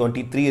 இருக்காது,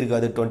 23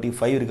 இருக்காது,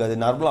 25 இருக்காது.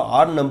 நார்மலாக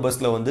ஆர்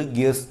நம்பர்ஸில் வந்து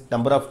கியர்ஸ்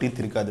நம்பர் ஆஃப்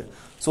டீத் இருக்காது.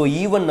 ஸோ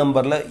ஈவன்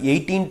நம்பரில்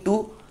 18 to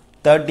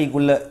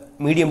 30க்குள்ள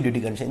மீடியம்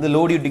டியூட்டி கண்டிஷன், இந்த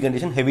low duty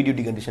condition, heavy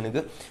duty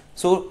கண்டிஷனுக்கு.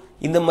 ஸோ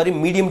இந்த மாதிரி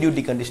மீடியம்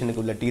டியூட்டி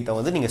கண்டிஷனுக்கு உள்ள டீத்தை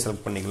வந்து நீங்கள்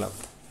செலக்ட் பண்ணிக்கலாம்.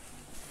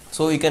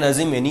 So you can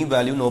assume any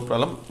value, no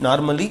problem.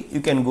 Normally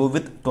you can go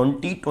with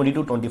 20,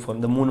 22, 24.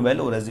 The moon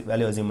value or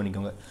value assume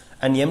பண்ணிக்கோங்க.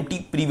 And empty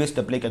previous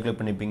step like calculate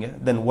பண்ணிப்பீங்க.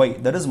 Then why?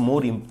 That is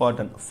more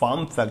important.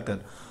 Form factor.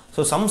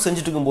 So sum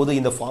செஞ்சிட்டு இருக்கும்போது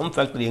இந்த form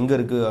factor எங்க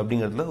இருக்கு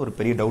அப்படிங்கிறதுல ஒரு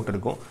பெரிய doubt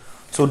இருக்கும்.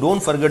 So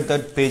don't forget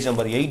that page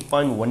number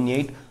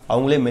 8.18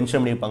 அவங்களே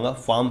மென்ஷன் பண்ணியிருப்பாங்க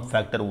form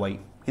factor y.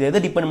 இது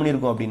எதை டிபெண்ட்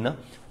பண்ணியிருக்கும் அப்படின்னா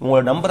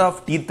உங்களோட நம்பர்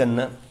ஆஃப் டீத்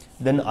என்ன,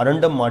 then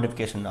addendum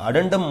modification.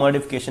 Addendum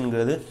modification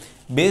is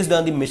based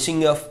on the meshing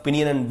of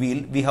pinion and wheel,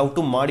 we have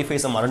to modify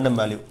some addendum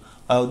value.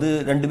 அதாவது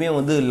ரெண்டுமே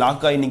வந்து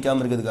லாக் ஆகி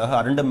நிற்காமல் இருக்கிறதுக்காக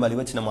addendum value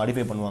வச்சு நம்ம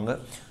மாடிஃபை பண்ணுவாங்க.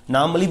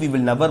 Normally we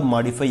will never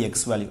modify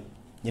x value.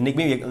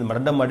 என்றைக்குமே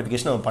addendum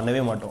modification நம்ம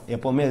பண்ணவே மாட்டோம்,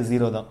 எப்போவுமே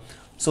 0 தான்.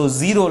 ஸோ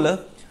 0ல்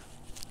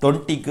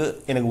 20க்கு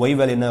எனக்கு y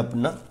value என்ன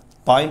அப்படின்னா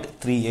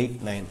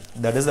 0.389.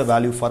 that is the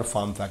value for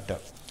form factor.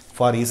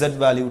 For z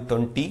value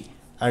 20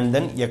 and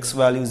then x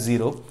value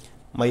 0,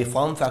 my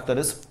form factor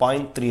is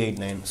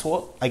 0.389. So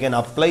I can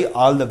apply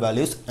all the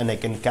values and I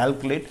can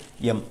calculate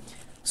m.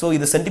 So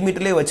இது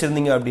சென்டிமீட்டர்லேயே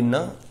வச்சிருந்தீங்க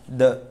அப்படின்னா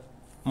the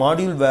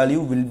module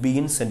value will be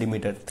in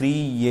centimeter,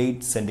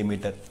 38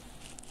 centimeter.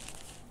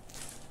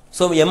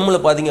 So mல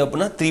பார்த்தீங்க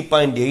அப்படின்னா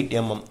 3.8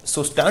 mm.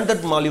 So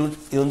standard module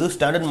இது வந்து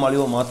standard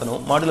மாடியூலை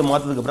மாற்றணும். மாடியூலை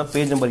மாற்றதுக்கு அப்புறம்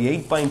page number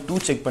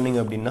 8.2 check பண்ணிங்க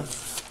அப்படின்னா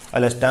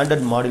அதில்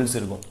ஸ்டாண்டர்ட் மாடியூல்ஸ்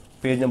இருக்கும்.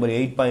 Page number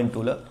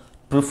 8.2ல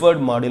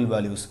preferred module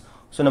values.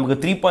 So நமக்கு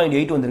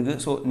 3.8 வந்திருக்கு.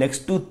 ஸோ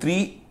நெக்ஸ்ட் டு 3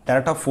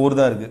 டேரக்டாக 4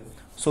 தான் இருக்குது.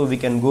 So we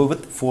can go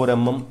with 4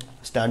 mm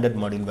standard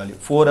module value.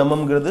 4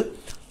 mmங்கிறது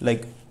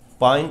like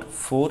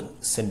 0.4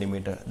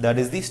 centimeter. That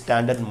is the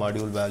standard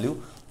module value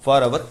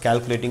for our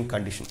calculating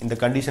condition. இந்த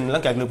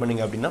கண்டிஷன்லாம் calculate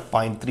பண்ணிங்க அப்படின்னா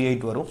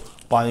 0.38 வரும்.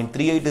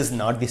 0.38 is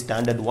not the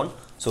standard one.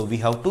 So we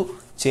have to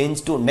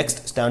change to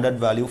next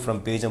standard value from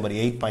page number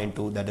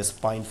 8.2, that is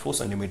 0.4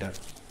 centimeter.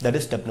 That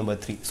is step number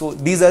 3. So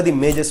these are the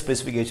major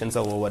specifications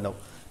of over now.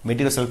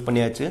 Material select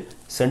பண்ணியாச்சு,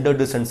 centre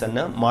distance என்ன,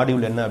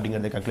 module என்ன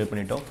அப்படிங்கிறத calculate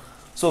பண்ணிட்டோம்.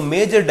 So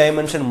major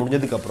dimension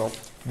முடிஞ்சதுக்கப்புறம்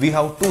we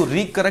have to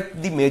ரீகரெக்ட்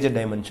the major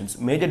dimensions.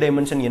 Major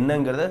dimension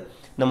என்னங்கிறத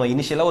நம்ம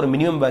இனிஷியலாக ஒரு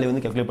மினிமம் வேல்யூ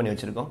வந்து கால்குலேட் பண்ணி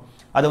வச்சிருக்கோம்.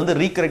 அதை வந்து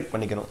ரீகரெக்ட்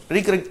பண்ணிக்கணும்.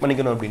 ரீகரெக்ட்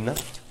பண்ணிக்கணும் அப்படின்னா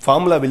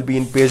formula will be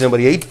in page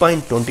number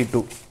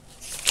 8.22.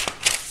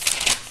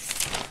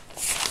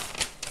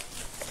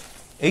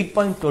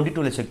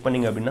 8.22ல check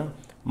பண்ணிங்க அப்படின்னா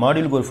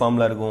மாடியூலுக்கு ஒரு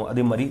ஃபார்முலா இருக்கும்.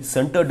 அதே மாதிரி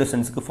சென்டர்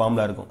டிஸ்டன்ஸுக்கு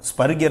ஃபார்முலா இருக்கும்.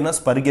 ஸ்பர் கியர்னா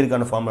ஸ்பர்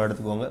கியருக்கான ஃபார்முலா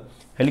எடுத்துக்கோங்க.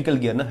 ஹெலிக்கல்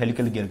கியர்னா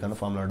ஹெலிக்கல் கியருக்கான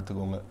ஃபார்முலா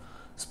எடுத்துக்கோங்க.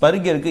 Spur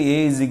கியருக்கு A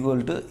is equal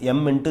to m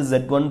into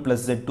z1 plus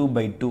z2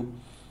 by 2.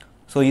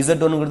 So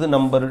z1ங்கிறது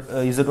number,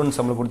 z1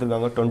 சம்மில்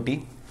கொடுத்துருக்காங்க 20.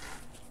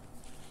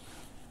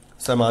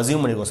 நம்ம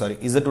அசியூம் பண்ணியிருக்கோம், சாரி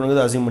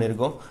z1ங்கிறது அசியூம்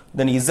பண்ணியிருக்கோம்.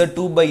 தென்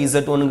z2 by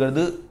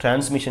z1ங்கிறது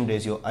transmission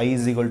ratio I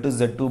is equal to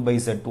z2 by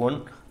z1,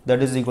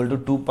 that is equal to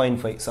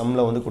 2.5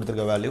 சம்மில் வந்து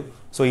கொடுத்துருக்க value.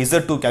 So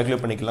z2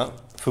 calculate பண்ணிக்கலாம்.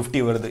 50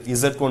 வருது.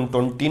 z1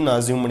 20 நான்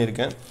அசியூம்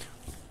பண்ணியிருக்கேன்.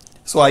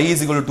 So I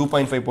is equal to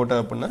 2.5 போட்டேன்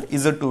அப்படின்னா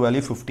z2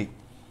 value 50.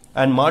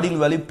 And module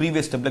value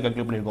previous ஸ்டெப்பில்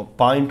கால்குலேட் பண்ணியிருக்கோம்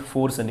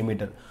 0.4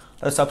 centimeter.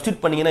 அதை சப்ஸ்டியூட்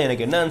பண்ணிங்கன்னா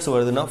எனக்கு என்ன ஆன்சர்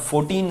வருதுன்னா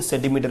 14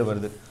 centimeter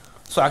வருது.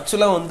 ஸோ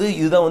ஆக்சுவலாக வந்து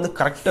இதுதான் வந்து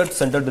கரெக்டட்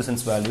சென்டர்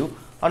டிஸ்டன்ஸ் வேல்யூ.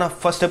 ஆனால்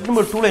ஃபஸ்ட் ஸ்டெப்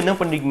நம்பர் 2ல என்ன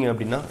பண்ணிருக்கீங்க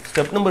அப்படின்னா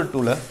step number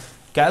 2ல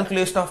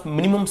calculation of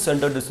minimum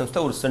center distance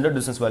ஒரு center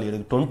distance value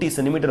இருக்கு 20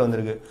 cm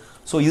வந்திருக்கு.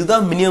 ஸோ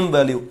இதுதான் மினிமம்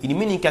வேல்யூ.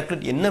 இனிமேல் நீ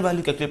calculate என்ன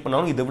வேல்யூ calculate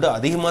பண்ணாலும் இதை விட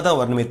அதிகமாக தான்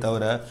வரணுமே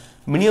தவிர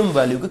மினிமம்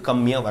வேல்யூக்கு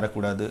கம்மியாக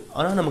வரக்கூடாது.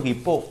 ஆனால் நமக்கு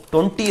இப்போ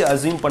 20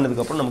 அசியூம்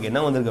பண்ணதுக்கப்புறம் நமக்கு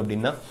என்ன வந்திருக்கு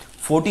அப்படின்னா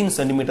 14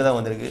 cm தான்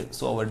வந்திருக்கு.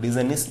 So our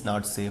design is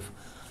not safe.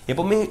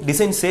 எப்போவுமே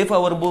டிசைன்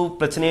சேஃபாக வரும்போது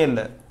பிரச்சனையே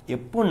இல்லை.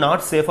 எப்போ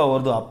நாட் சேஃபாக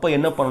வருதோ அப்போ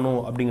என்ன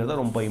பண்ணணும்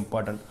அப்படிங்கிறது ரொம்ப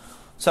இம்பார்ட்டன்ட்.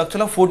 ஸோ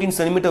ஆக்சுவலாக 14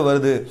 cm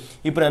வருது.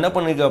 இப்போ நான் என்ன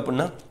பண்ணியிருக்கேன்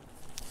அப்படின்னா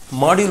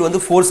மாடியூல் வந்து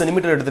 4 cm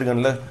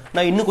எடுத்திருக்கேன்ல,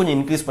 நான் இன்னும் கொஞ்சம்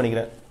இன்க்ரீஸ்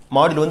பண்ணிக்கிறேன்.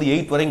 மாடியூல் வந்து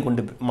 8 வரைக்கும்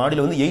கொண்டு போய்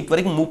மாடியூல் வந்து 8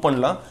 வரைக்கும் மூவ்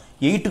பண்ணலாம்.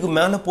 8க்கு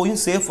மேலே போயும்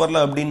சேஃப்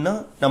வரல அப்படின்னா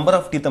நம்பர்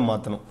ஆஃப் டீத்தை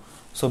மாற்றணும்.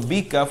 So be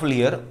careful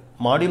here.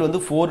 Module வந்து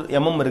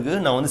 4 mm இருக்குது,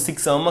 நான் வந்து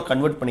 6 mm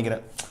கன்வெர்ட்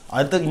பண்ணிக்கிறேன்.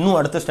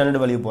 அடுத்த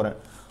ஸ்டாண்டர்ட் வேல்யூ போகிறேன்.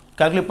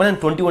 கால்குலேட் பண்ண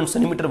 21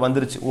 cm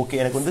வந்துருச்சு. ஓகே,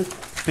 எனக்கு வந்து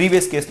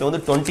ப்ரீவியஸ் கேஸில்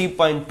வந்து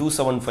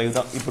 20.275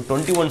 தான். இப்போ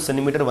 21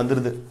 cm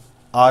வந்துடுது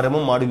 6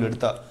 mm மாடியூல்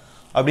எடுத்தா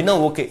அப்படின்னா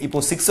ஓகே. இப்போ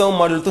 6 mm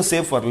மாடியூலுக்கும்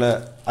சேஃப் வரல,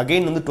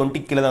 அகைன் வந்து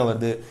 20 கீழே தான்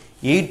வருது.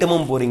 8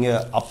 mm போகிறீங்க,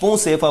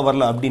 அப்பவும் சேஃபாக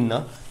வரல அப்படின்னா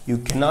you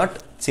cannot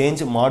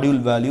change module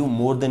value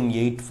more then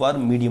 8 for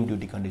medium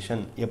duty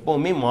condition.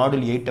 எப்போவுமே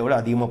மாடியூல் 8 விட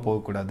அதிகமாக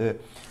போகக்கூடாது.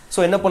 ஸோ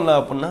என்ன பண்ணலாம்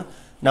அப்படின்னா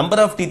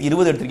நம்பர் ஆஃப் டீத்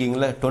 20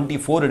 எடுத்துருக்கீங்களா,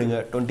 24 எடுங்க,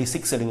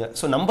 26 எடுங்க.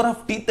 ஸோ நம்பர்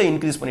ஆஃப் டீத்தை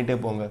இன்க்ரீஸ் பண்ணிகிட்டே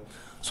போங்க.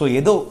 So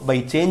either by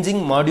changing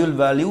module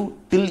value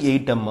till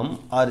 8 mm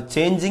or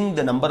changing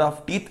the number of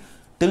teeth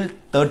till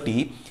 30,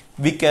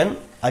 we can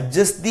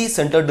adjust the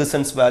center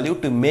distance value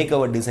to make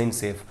our design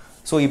safe.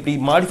 So இப்படி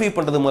modify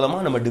பண்றது மூலமா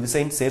நம்ம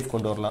design safe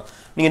கொண்டு வரலாம்.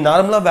 நீங்க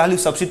நார்மலா value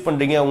substitute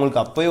பண்றீங்க,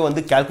 உங்களுக்கு அப்பவே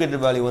வந்து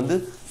கால்குலேட்டட் வேல்யூ வந்து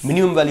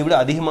மினிமம் வேல்யூ விட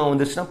அதிகமா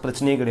வந்துருச்சுனா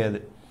பிரச்சனையே கிடையாது.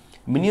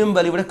 மினிமம்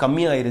வேல்யூ விட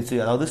கம்மியா ஆயிருச்சு,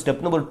 அதாவது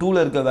ஸ்டெப் நம்பர் 2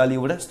 ல இருக்க வேல்யூ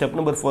விட ஸ்டெப்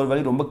நம்பர் 4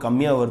 வேல்யூ ரொம்ப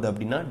கம்மியா வருது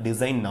அப்படினா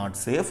டிசைன் நாட்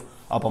சேஃப்.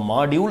 அப்ப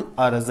மாடியூல்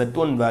ஆர்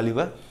Z1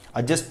 வேல்யூவை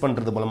adjust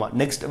பண்றது மூலமா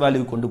next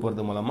value கொண்டு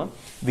போறது மூலமா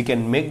we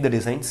can make the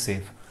design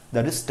safe.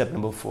 That is step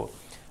number 4.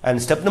 And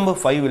step number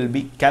 5 will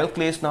be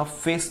calculation of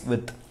face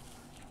width.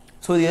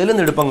 So இது எதுல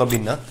இருந்து எடுப்பாங்க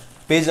அப்படினா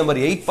பேஜ் நம்பர்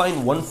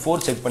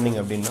 8.14 செக் பண்ணீங்க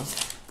அப்படினா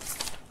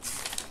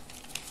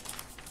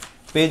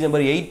பேஜ்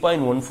நம்பர்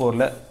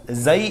 8.14 ல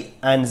xi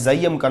and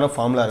xm கான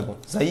ஃபார்முலா இருக்கும்.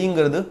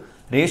 xi-ங்கிறது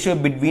ratio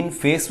between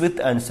face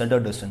width and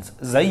center distance.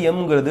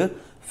 xm-ங்கிறது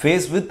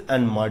face width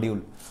and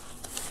module.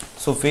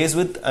 So face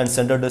width and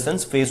center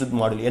distance, face width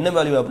module. என்ன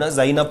வேல்யூ அப்படினா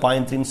xi na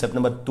 0.3 ஸ்டெப்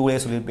நம்பர் 2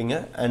 ல சொல்லிருப்பீங்க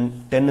and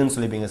 10 ன்னு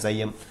சொல்லிருப்பீங்க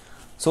xm.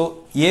 So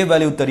a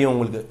value தெரியும்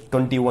உங்களுக்கு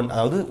 21.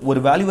 அதாவது ஒரு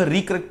வேல்யூவை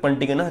ரீகரெக்ட்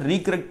பண்ணிட்டீங்கன்னா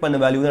ரீகரெக்ட் பண்ண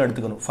வேல்யூ தான்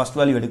எடுத்துக்கணும், ஃபர்ஸ்ட்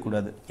வேல்யூ எடுக்க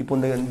கூடாது. இப்போ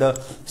இந்த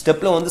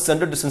ஸ்டெப்ல வந்து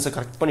சென்டர் டிஸ்டன்ஸை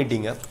கரெக்ட்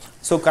பண்ணிட்டீங்க.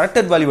 ஸோ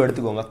கரெக்டட் வேல்யூ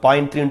எடுத்துக்கோங்க.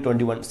 0.3 and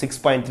 21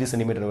 6.3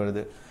 சென்டிமீட்டர்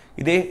வருது.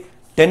 இதே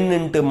 10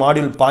 into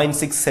மாடியூல்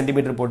 0.6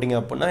 சென்டிமீட்டர் போட்டிங்க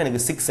அப்படின்னா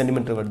எனக்கு 6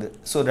 சென்டிமீட்டர் வருது.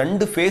 ஸோ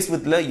ரெண்டு ஃபேஸ்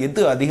வித்தில்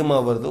எது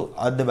அதிகமாக வருதோ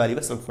அந்த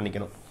வேல்யூவை செலக்ட்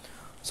பண்ணிக்கணும்.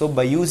 So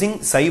by using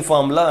psi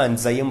formula and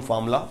xm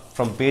formula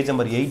from page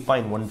number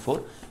 8.14,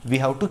 we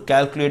have to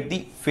calculate the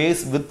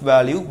face width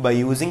value by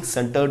using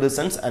center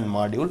distance and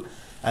module,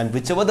 and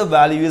whichever the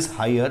value is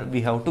higher, we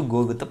have to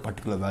go with a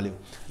particular value.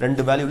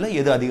 ரெண்டு வேல்யூல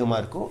எது அதிகமா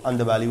இருக்கோ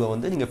அந்த வேல்யூவை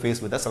வந்து நீங்க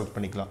face width select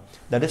பண்ணிக்கலாம்.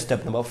 That is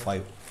step number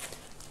 5.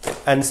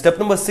 And step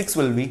number 6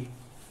 will be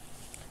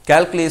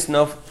calculation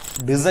of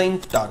design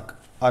torque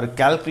or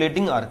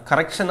calculating or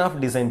correction of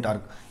design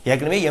torque.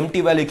 ஏற்கனவே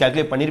empty value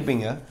calculate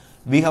பண்ணிருப்பீங்க,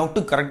 we have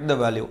to correct the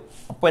value.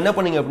 அப்போ என்ன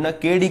பண்ணீங்க அப்படின்னா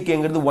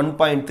KDKங்கிறது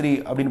 1.3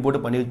 அப்படின்னு போட்டு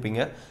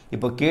பண்ணியிருப்பீங்க.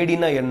 இப்போ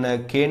KDனா என்ன,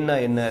 Kனா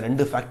என்ன,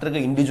 ரெண்டு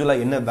ஃபேக்டருக்கு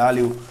இண்டிவிஜுவலாக என்ன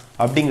வேல்யூ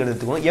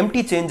அப்படிங்கிறதுக்கும்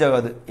எம்டி சேஞ்ச்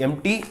ஆகாது.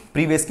 எம்டி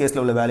ப்ரீவியஸ்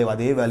கேஸில் உள்ள வேல்யூ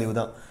அதே வேல்யூ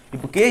தான்.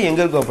 இப்போ K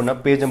எங்கே இருக்கும் அப்படின்னா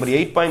பேஜ் நம்பர்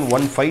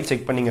 8.15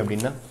 செக் பண்ணீங்க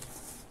அப்படின்னா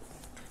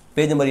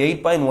page number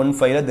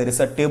 8.15ல there is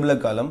a tabular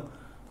column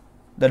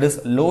that is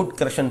load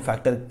correction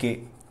factor K.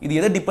 இது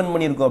எதை டிபெண்ட்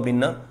பண்ணியிருக்கோம்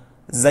அப்படின்னா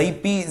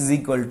xip is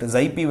equal to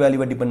xip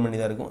வேல்யூவை டிபெண்ட் பண்ணி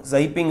தான் இருக்கும்.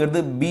 xipங்கிறது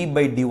b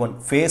by d1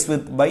 face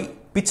width by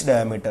pitch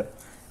diameter.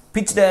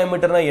 pitch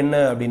diameterனா என்ன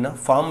அப்படின்னா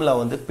ஃபார்முலா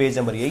வந்து பேஜ்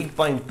நம்பர்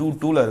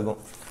 8.22ல இருக்கும்.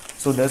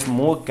 So there's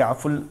more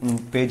careful in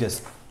pages.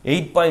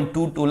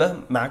 8.22ல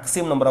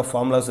maximum number of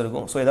formulas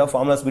இருக்கும். ஸோ ஏதாவது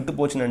ஃபார்முலாஸ் விட்டு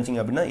போச்சுன்னு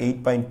நினச்சிங்க அப்படின்னா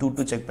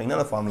 8.22 செக் பண்ணிங்கன்னா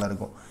அந்த ஃபார்முலா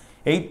இருக்கும்.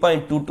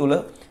 8.22ல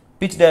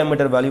pitch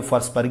diameter value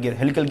for spur gear.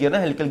 helical gear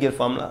na helical gear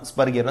formula,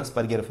 spur gear na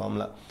spur gear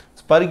formula.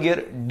 spur gear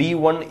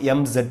d1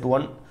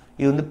 mz1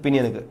 இது வந்து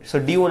பினியனுக்கு. ஸோ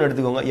d1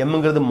 எடுத்துக்கோங்க,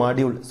 mங்கிறது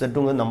மாடியூல்,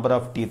 z2ங்கிறது நம்பர்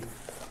ஆஃப் டீத்.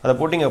 அதை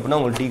போட்டிங்க அப்படின்னா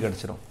உங்களுக்கு t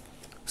கிடச்சிரும்.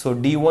 So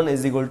d1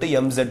 is equal to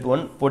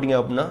mz1 போட்டிங்க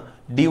அப்படின்னா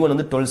d1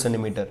 வந்து 12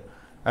 centimetre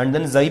and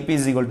then xip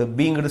is equal to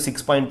bங்கிறது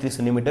 6.3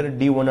 centimetre,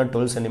 d1 at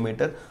 12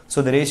 centimetre. So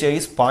the ratio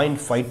is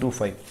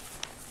 0.525.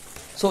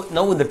 So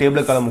now இந்த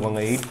டேபிள் காலம்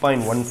போங்க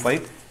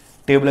 8.15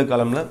 டேபிள்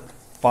காலமில்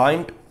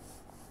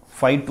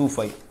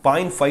 0.525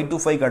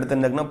 0.525 அடுத்து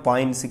என்னன்னா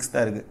 0.6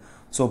 தான் இருக்குது.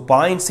 ஸோ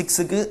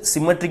 0.6க்கு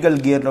சிமெட்ரிக்கல்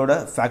கியரோட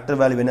ஃபேக்டர்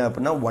வேல்யூ என்ன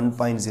அப்படின்னா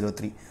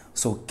 1.03.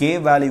 So K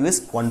value is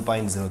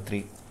 1.03.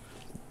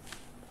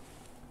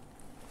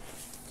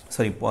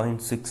 Sorry,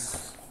 0.6.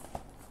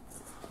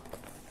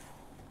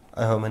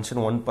 I have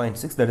mentioned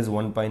 1.6, that is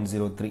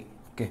 1.03.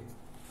 Okay,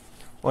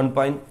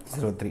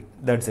 1.03.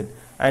 That's it.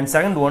 And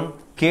second one,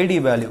 KD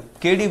value.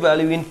 KD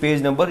value in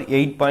page number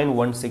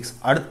 8.16.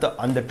 அடுத்த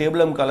அந்த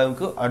டேபிள்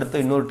காலமுக்கு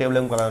அடுத்த இன்னொரு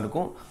டேபிள் காலம்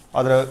இருக்கும்.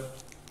 அதில்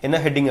என்ன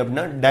ஹெட்டிங்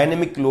அப்படின்னா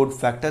டைனமிக் லோட்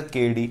ஃபேக்டர்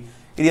KD.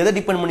 இது எதை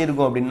டிபெண்ட்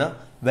பண்ணியிருக்கோம் அப்படின்னா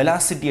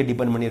வெலாசிட்டியை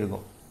டிபெண்ட்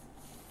பண்ணியிருக்கோம்.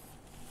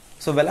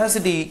 ஸோ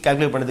வெலாசிட்டி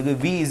கேல்குலேட் பண்ணுறதுக்கு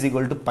V is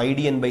equal to pi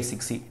dn by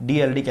 6c. D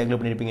already calculate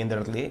பண்ணியிருப்பீங்க இந்த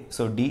இடத்துலேயே.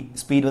 ஸோ D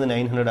ஸ்பீட் வந்து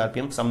 900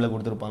 rpm சம்மில்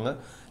கொடுத்துருப்பாங்க.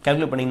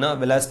 கேல்குலேட் பண்ணிங்கன்னா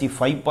velocity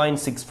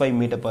 5.65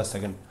 metre per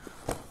second.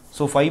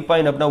 So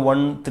 5 அப்படின்னா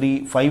 1 3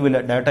 5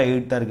 இல்லை டேட்டா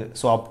 8 தான் இருக்குது.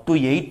 So up to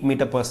 8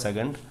 metre per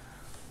second.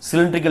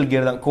 Cylindrical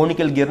gear தான்,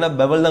 கோனிக்கல் கியர்னா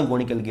பெவல் தான்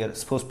கோனிக்கல் கியர்.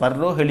 ஸோ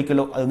ஸ்பர்ரோ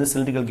ஹெலிக்கலோ அது வந்து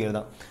சிலிண்ட்ரிக்கல் கியர்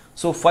தான்.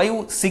 ஸோ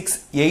 5 6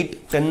 8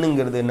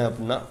 10ங்கிறது என்ன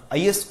அப்படின்னா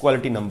highest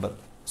quality number.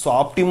 So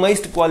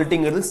optimised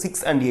குவாலிட்டிங்கிறது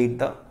 6 and 8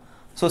 தான்.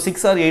 ஸோ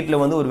 6 or 8ல்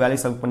வந்து ஒரு வேல்யூ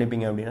செலக்ட்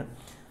பண்ணிப்பீங்க அப்படின்னா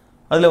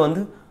அதில்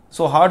வந்து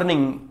ஸோ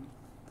ஹார்டனிங்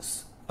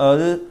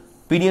அதாவது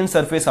பினியன்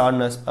சர்ஃபேஸ்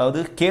ஹார்ட்னஸ்,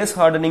 அதாவது கேஸ்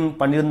ஹார்டனிங்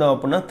பண்ணியிருந்தோம்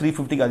அப்படின்னா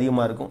 350க்கு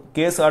அதிகமாக இருக்கும்.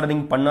 கேஸ்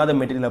ஹார்டனிங் பண்ணாத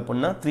மெட்டீரியல்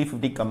அப்படின்னா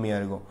 350 கம்மியாக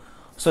இருக்கும்.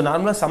 ஸோ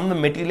நார்மலாக சம்ம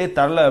மெட்டீரியலே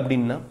தரல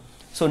அப்படின்னா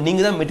ஸோ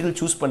நீங்கள் தான் மெட்டீரியல்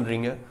சூஸ்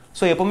பண்ணுறீங்க.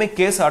 ஸோ எப்போவுமே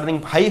கேஸ்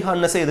ஹார்டனிங் ஹை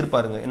ஹார்ட்னஸே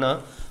எதிர்பாருங்க. ஏன்னா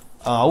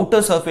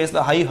அவுட்டர்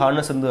சர்ஃபேஸில் ஹை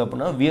ஹார்ட்னஸ் இருந்தது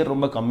அப்படின்னா வியர்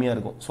ரொம்ப கம்மியாக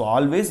இருக்கும். So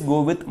always go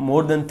with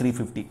more then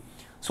 350.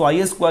 So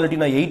highest quality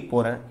நான் 8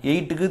 போகிறேன்,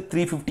 8க்கு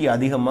 350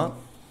 அதிகமாக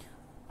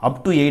அப்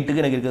டு 8க்கு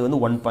எனக்கு இருக்கிறது வந்து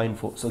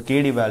 1.4. So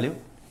KD value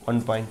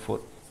 1.4.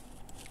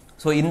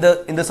 ஸோ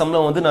இந்த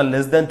சம்மில் வந்து நான்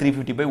லெஸ் தேன்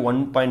 350 by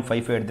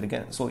 1.55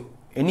 எடுத்திருக்கேன். So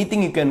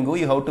anything you can go,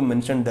 you have to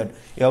mention that.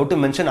 You have to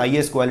mention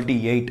highest quality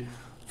 8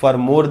 for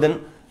more than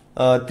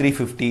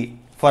 350,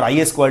 for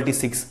highest quality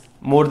 6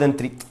 more than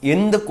 3.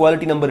 எந்த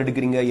quality number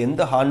எடுக்கிறீங்க,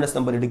 எந்த hardness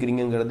number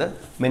எடுக்கிறீங்கிறத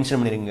mention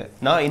பண்ணிடுங்க.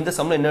 நான் இந்த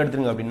சம்மில் என்ன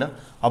எடுத்துருங்க அப்படின்னா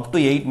up to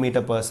 8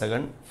 meter per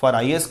second for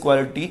highest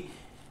quality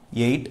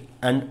 8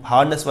 and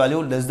hardness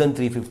value less than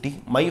 350,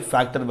 my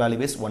factor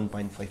value is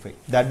 1.55.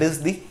 that is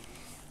the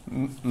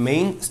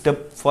main step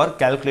for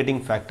calculating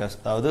factors.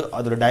 அதாவது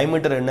அதோட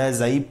diameter என்ன,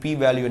 IP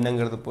value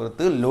என்னங்கிறத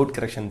பொறுத்து load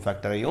correction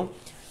factorஐயும்,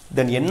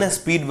 then என்ன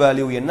speed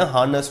value, என்ன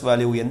hardness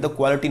value, எந்த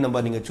quality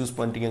number நீங்கள் choose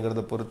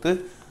பண்ணுறீங்கிறத பொறுத்து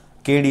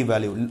KD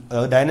value,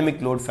 dynamic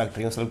load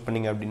factorஐயும் select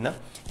பண்ணீங்க அப்படின்னா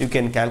you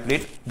can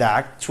calculate the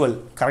actual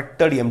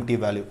corrected empty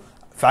value.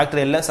 factor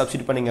எல்லாம்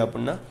substitute பண்ணீங்க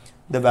அப்படின்னா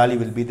the value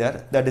will be there,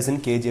 that is in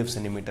kg of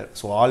centimeter.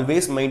 So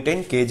always maintain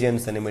kg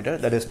and centimeter.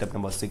 That is step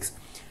number 6.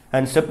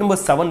 And step number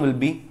 7 will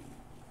be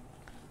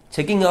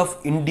checking of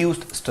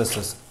induced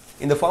stresses.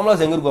 In the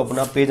formulas எங்க இருக்கும்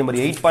அப்படின்னா page number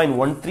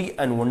 8.13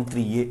 and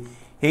 13a.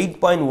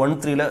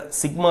 8.13 ல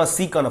sigma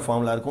c கான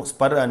formula இருக்கும்,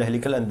 Spur and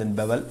helical and then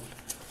bevel.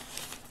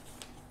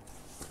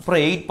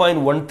 அப்புறம்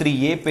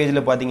 8.13a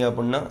பேஜில் பார்த்தீங்க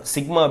அப்படின்னா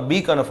sigma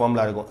b கான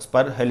ஃபார்முலா இருக்கும்,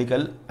 Spur,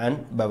 helical and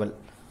bevel.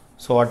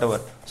 So whatever.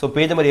 So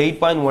page number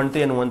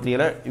 8.13 and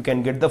 13 you can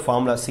get the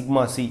formula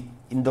sigma c.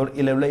 இந்த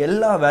உள்ள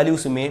எல்லா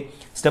வேல்யூஸுமே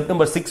ஸ்டெப்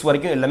நம்பர் 6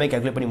 வரைக்கும் எல்லாமே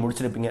கால்குலேட் பண்ணி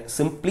முடிச்சிருப்பீங்க.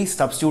 Simply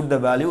substitute the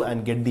value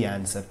and get the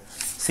answer.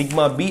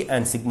 Sigma B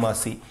and sigma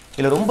C.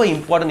 இதில் ரொம்ப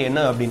important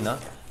என்ன அப்படின்னா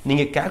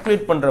நீங்கள்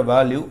கால்குலேட் பண்ணுற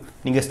வேல்யூ,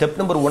 நீங்கள் ஸ்டெப்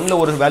நம்பர் 1ல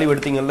ஒரு வேல்யூ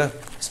எடுத்தீங்கல்ல,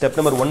 ஸ்டெப்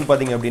நம்பர் 1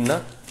 பார்த்தீங்க அப்படின்னா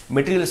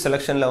மெட்டீரியல்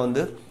செலெக்ஷனில்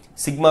வந்து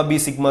சிக்மா பி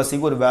சிக்மா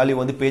சிக்கு ஒரு வேல்யூ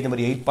வந்து page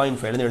number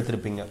 8.5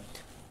 எடுத்திருப்பீங்க.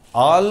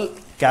 All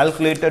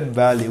calculated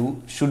value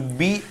should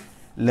be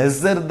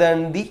lesser than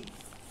the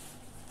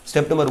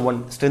step number 1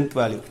 strength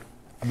value.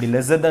 அப்படி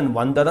lesser than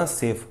 1 தான்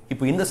சேஃப்.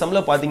 இப்போ இந்த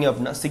சம்மில் பார்த்தீங்க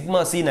அப்படின்னா சிக்மா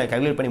சி நான்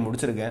கால்குலேட் பண்ணி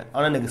முடிச்சிருக்கேன்,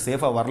 ஆனால் எனக்கு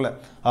சேஃபாக வரல.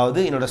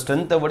 அதாவது என்னோட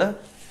ஸ்ட்ரென்த்தை விட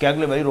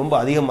கால்குலேட் வேல்யூ ரொம்ப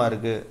அதிகமாக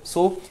இருக்குது.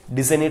 So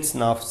design it's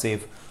not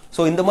safe.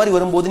 So இந்த மாதிரி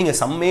வரும்போது நீங்கள்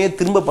சம்மையே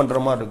திரும்ப பண்ணுற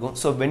மாதிரி இருக்கும்.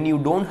 So when you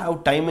don't have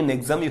time in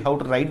exam you have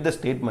to right the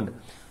statement.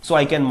 So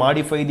I can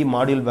modify the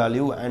module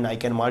value and I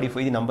can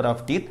modify the number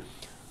of teeth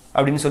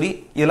அப்படின்னு சொல்லி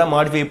இதெல்லாம்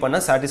மாடிஃபை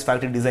பண்ணால்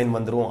சாட்டிஸ்ஃபேக்டரி டிசைன்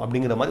வந்துடும்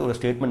அப்படிங்கிற மாதிரி ஒரு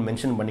statement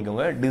mention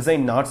பண்ணிக்கோங்க.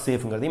 Design not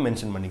சேஃப்ங்கிறதையும்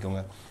mention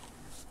பண்ணிக்கோங்க.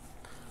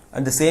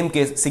 And the same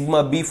case sigma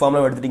B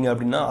formula எடுத்துட்டீங்க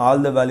அப்படின்னா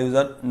all the values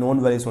are known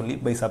values only.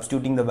 By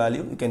substituting the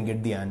value you can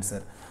get the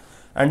answer.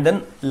 And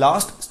then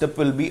last step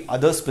will be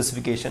other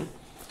specification.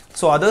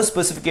 So other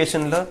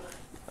ஸ்பெசிஃபிகேஷனில்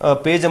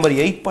page number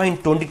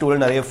 8.22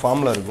 நிறைய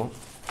formula இருக்கும்.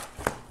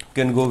 You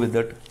can go with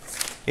that.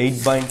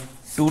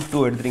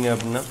 8.22 எடுத்துட்டீங்க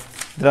அப்படின்னா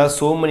there are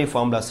so many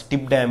formulas,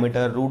 tip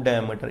diameter, root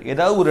diameter,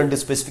 ஏதாவது ஒரு ரெண்டு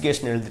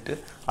specification எழுதிட்டு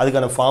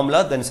அதுக்கான formula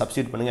தென்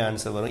substitute பண்ணுங்க,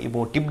 ஆன்சர் வரும்.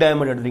 இப்போ டிப்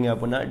டயமீட்டர் எடுத்தீங்க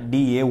அப்படின்னா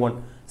DA1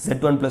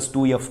 Z1 +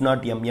 2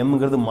 F0 M.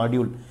 Mங்கிறது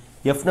module,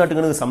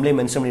 F0ங்கிறது சம்லே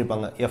mention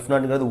பண்ணியிருப்பாங்க.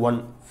 F0ங்கிறது 1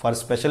 ஃபார்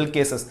ஸ்பெஷல்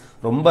கேசஸ்,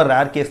 ரொம்ப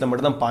ரேர் கேஸில்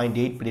மட்டும் தான்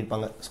 0.8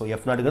 பண்ணியிருப்பாங்க. ஸோ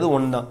F0ங்கிறது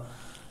 1 தான்.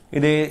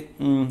 இது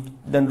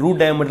தென் ரூட்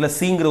டயமீட்டரில்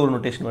சிங்கிற ஒரு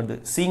நோட்டேஷன் வருது.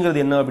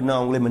 சிங்கிறது என்ன அப்படின்னா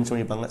அவங்களே மென்ஷன்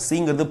பண்ணியிருப்பாங்க.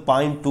 சிங்கிறது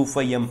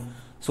 0.25 M.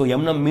 ஸோ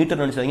எம்னா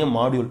மீட்டர் நினச்சாங்க,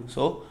 module.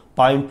 So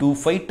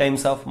 0.25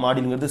 times of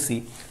மாடியூல்ங்கிறது C.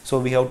 So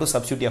we have to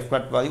substitute F0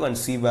 value and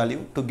C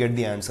value to get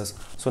the answers.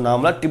 So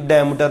நாமளா tip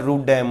diameter,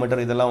 root diameter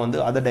இதெல்லாம் வந்து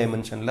other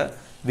dimensionல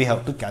we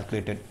have to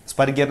calculate it.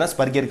 Spur gearனா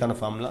Spur gearக்கான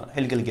formula,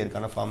 helical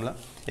gearக்கான formula.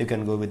 You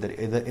can go with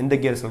எந்த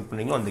gear select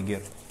பண்ணீங்களோ அந்த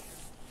gear.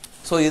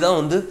 So இதான்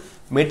வந்து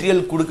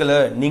material கொடுக்கல,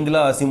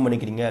 நீங்களா அசியூம்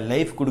பண்ணிக்கிறீங்க.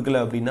 லைஃப் கொடுக்கல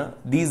அப்படின்னா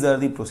these are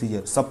the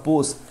procedure.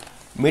 Suppose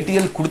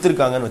material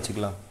கொடுத்துருக்காங்கன்னு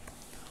வச்சுக்கலாம்.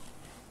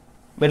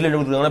 மெட்டீரியல்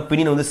கொடுத்துருக்காங்கன்னா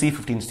பினியன் வந்து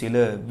C15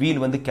 ஸ்டீலு, வீல்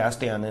வந்து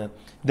கேஸ்ட் அயர்னு,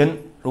 தென்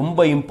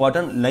ரொம்ப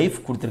இம்பார்ட்டன்ட் லைஃப்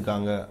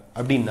கொடுத்துருக்காங்க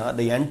அப்படின்னா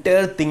the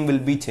entire thing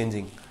will be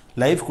changing.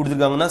 Life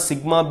கொடுத்துருக்காங்கன்னா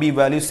sigma B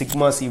value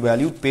sigma C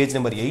value page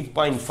number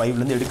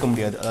 8.5லேருந்து எடுக்க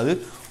முடியாது. அதாவது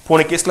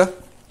போன கேஸில்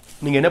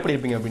நீங்கள் என்ன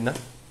பண்ணியிருப்பீங்க அப்படின்னா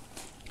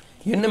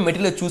என்ன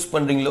மெட்டீரியல் சூஸ்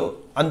பண்ணுறீங்களோ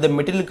அந்த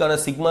மெட்டீரியலுக்கான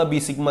sigma B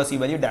sigma C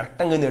value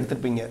டேரெக்டாக அங்கேருந்து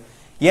எடுத்துருப்பீங்க.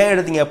 ஏன்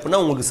எடுத்தீங்க அப்படின்னா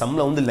உங்களுக்கு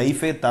சம்மில் வந்து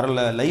லைஃபே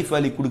தரல, லைஃப்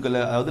வேல்யூ கொடுக்கல.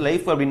 அதாவது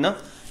லைஃப் அப்படின்னா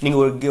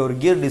நீங்கள் ஒரு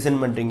கியர் டிசைன்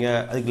பண்ணுறீங்க,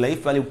 அதுக்கு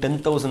லைஃப் வேல்யூ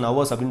 10,000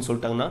 hours அப்படின்னு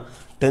சொல்லிட்டாங்கன்னா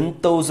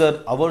 10,000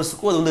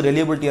 hours-க்கும் அது வந்து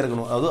ரிலையபிலிட்டியாக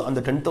இருக்கணும். அதாவது அந்த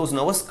 10,000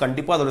 hours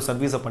கண்டிப்பாக அதோட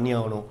சர்வீஸை பண்ணி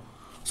ஆகணும்.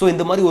 ஸோ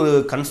இந்த மாதிரி ஒரு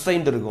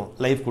கன்ஸ்ட்ரைண்ட் இருக்கும்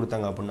லைஃப்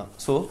கொடுத்தாங்க அப்படின்னா.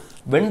 So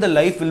when the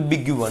life will be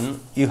given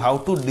you have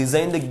to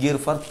design the gear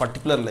for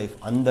particular life.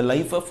 அந்த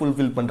லைஃபை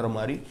ஃபுல்ஃபில் பண்ணுற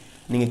மாதிரி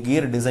நீங்கள்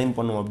கியர் டிசைன்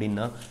பண்ணும்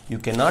அப்படின்னா you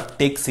cannot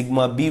take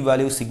sigma B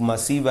value sigma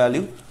C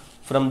value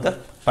from the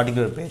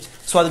particular page.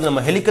 So அதுக்கு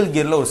நம்ம helical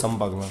கியரில் ஒரு சம்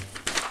பார்க்கலாம்.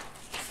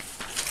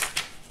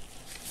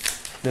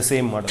 The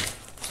same model.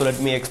 So let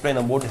me explain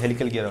about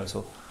helical gear also.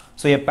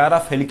 So a pair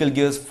of helical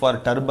gears for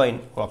turbine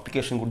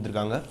application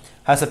கொடுத்திருக்காங்க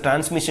has a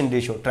transmission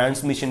ratio.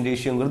 Transmission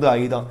ratioங்கிறது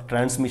I தான்.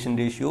 Transmission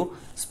ratio,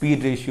 speed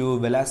ratio,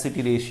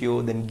 velocity ratio,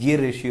 then gear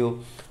ratio.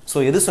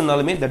 So எது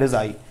சொன்னாலுமே that is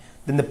I.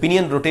 Then the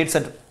pinion rotates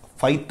at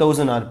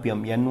 5000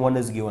 rpm. N1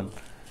 is given.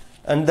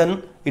 And then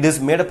it is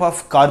made up of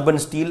carbon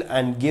steel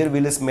and gear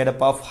wheel is made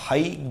up of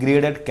high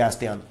graded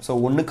cast iron. So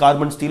ஒன்னு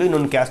carbon steel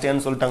இன்னொன்னு cast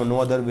iron சொல்லிட்டாங்க, no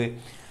other way.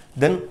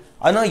 Then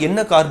ஆனால் என்ன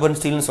carbon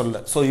ஸ்டீல்னு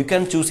சொல்லல. So you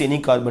can choose any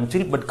carbon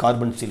steel, but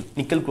carbon steel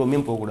nickel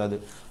chromium போகக்கூடாது.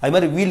 அது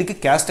மாதிரி வீலுக்கு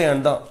caste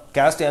iron தான்.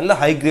 கேஸ்ட் அயர்னில்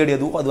ஹை கிரேட்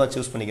எதுவும் அதுவாக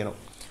சூஸ் பண்ணிக்கணும்.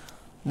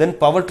 Then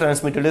power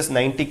transmitted is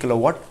 90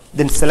 kilowatt.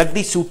 Then select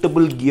the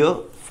suitable gear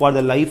for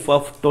the life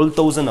of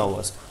 12,000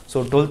 hours. So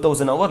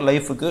 12,000 hour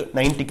லைஃபுக்கு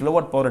 90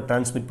 kilowatt பவரை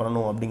transmit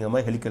பண்ணணும் அப்படிங்கிற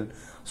மாதிரி ஹெலிக்கல்.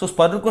 ஸோ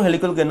ஸ்பருக்கும்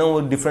ஹெலிக்கலுக்கு என்ன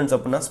ஒரு டிஃப்ரென்ஸ்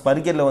அப்படின்னா,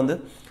 ஸ்பர் கியரில் வந்து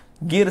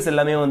கியர்ஸ்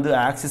எல்லாமே வந்து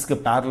ஆக்சிஸ்க்கு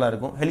பேரலாக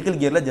இருக்கும். ஹெலிக்கல்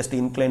கியரில் ஜஸ்ட்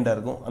இன்க்ளைண்டாக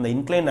இருக்கும். அந்த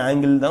இன்க்ளைண்ட்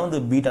ஆங்கிள் தான்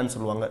வந்து பீட்டான்னு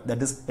சொல்லுவாங்க.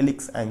 That is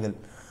helix angle.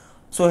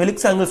 So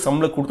helix angle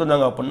சம்மில்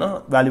கொடுத்துருந்தாங்க அப்படின்னா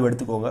வேல்யூ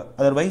எடுத்துக்கோங்க.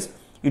 Otherwise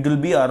it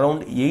will be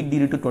around 8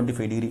 degree to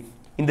 25 degree.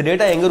 இந்த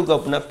டேட்டா எங்கே இருக்கும்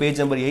அப்படின்னா பேஜ்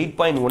நம்பர்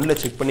 8.1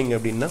 செக் பண்ணிங்க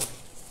அப்படின்னா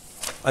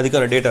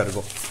அதுக்கான டேட்டா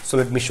இருக்கும். So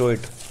let me show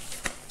it.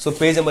 So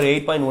page number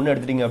 8.1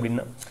 எடுத்துட்டீங்க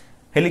அப்படின்னா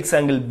helix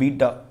angle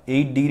beta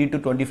 8 degree to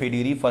 25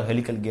 degree for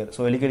helical gear. So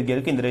helical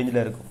கியருக்கு இந்த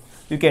ரேஞ்சில் இருக்கும்.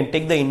 You can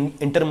take the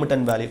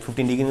intermittent value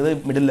 15 degree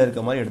middle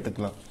இருக்க மாதிரி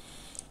எடுத்துக்கலாம்.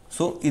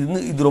 ஸோ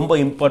இது ரொம்ப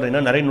இம்பார்ட்டன்ட்.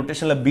 ஏன்னா நிறைய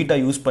நோட்டேஷனில் பீட்டா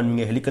யூஸ்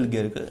பண்ணுவீங்க ஹெலிக்கல்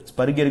கியருக்கு,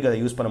 ஸ்பர் கியருக்கு அதை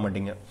யூஸ் பண்ண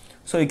மாட்டீங்க.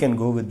 So you can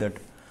go with that.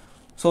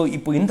 So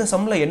இப்போ இந்த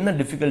சம்மில் என்ன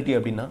டிஃபிகல்ட்டி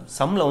அப்படின்னா,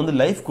 சம்மில் வந்து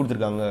லைஃப்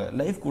கொடுத்துருக்காங்க.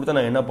 லைஃப் கொடுத்தா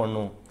நான் என்ன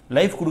பண்ணணும்?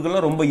 லைஃப்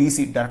கொடுக்கலாம் ரொம்ப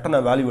ஈஸி, டேரெக்டாக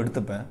நான் வேல்யூ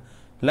எடுத்துப்பேன்.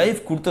 லைஃப்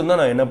கொடுத்துருந்தா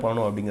நான் என்ன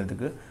பண்ணணும்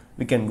அப்படிங்கிறதுக்கு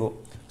we can go.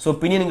 So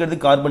பினியனுங்கிறது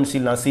carbon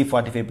steel, நான்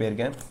C45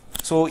 போயிருக்கேன்.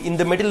 ஸோ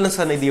இந்த மெட்டீரியல்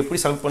சார் நான் இது எப்படி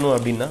செலக்ட் பண்ணுவோம்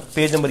அப்படின்னா,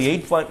 பேஜ் நம்பர்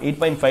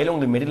 8.5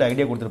 உங்களுக்கு மெட்டீரியல்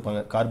ஐடியா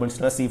கொடுத்துருப்பாங்க. Carbon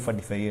ஸ்டீல்னா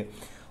C45.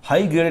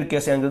 ஹை கிரேடட்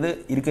கேஸ்டாங்கிறது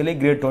இருக்கிறதுலே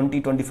கிரேட் 20,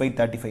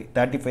 25,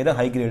 35 தான்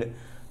ஹை கிரேடு.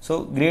 ஸோ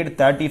கிரேட்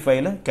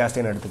 35ல்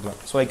கேஸ்டைன் எடுத்துக்கலாம்.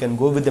 So I can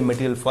go with the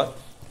material for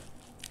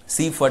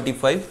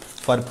C45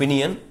 for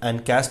pinion and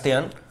cast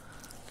iron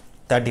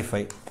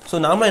 35. So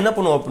நாம என்ன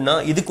பண்ணுவோம் அப்படின்னா,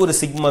 இதுக்கு ஒரு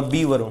சிக்மா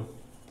B வரும்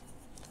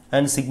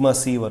அண்ட் சிக்மா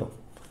C வரும்.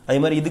 அதே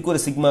மாதிரி இதுக்கு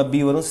ஒரு சிக்மா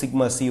B வரும்,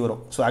 சிக்மா C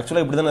வரும். ஸோ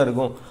ஆக்சுவலாக இப்படி தானே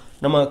இருக்கும்.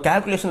 நம்ம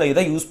கேல்குலேஷனில்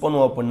எதை யூஸ்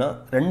பண்ணுவோம் அப்படின்னா,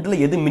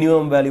 ரெண்டில் எது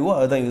மினிமம் வேல்யூவோ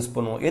அதுதான் யூஸ்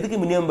பண்ணுவோம். எதுக்கு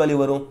மினிமம் வேல்யூ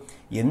வரும்?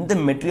 எந்த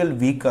மெட்டீரியல்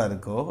வீக்காக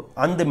இருக்கோ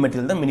அந்த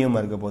மெட்டீரியல் தான்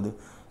மினிமமாக இருக்க போகுது.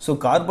 ஸோ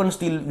கார்பன்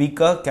ஸ்டீல்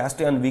வீக்கா,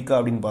 கேஸ்ட் அயர்ன் வீக்கா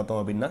அப்படின்னு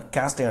பார்த்தோம் அப்படின்னா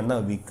கேஸ்ட் அயர்ன்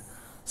தான் வீக்.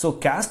 ஸோ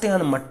கேஸ்ட்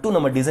அயர்ன் மட்டும்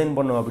நம்ம டிசைன்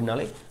பண்ணோம்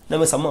அப்படின்னாலே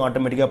நம்ம சம்ம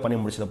ஆட்டோமேட்டிக்காக பண்ணி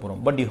முடிச்சிட போகிறோம்.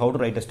 But you have to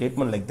right a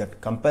statement like that.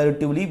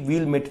 Comparatively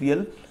wheel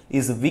material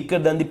is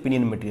weaker than the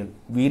pinion material.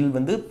 Wheel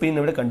வந்து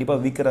பினியனை விட கண்டிப்பாக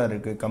வீக்கராக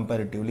இருக்குது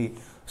comparatively.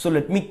 So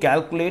let me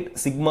calculate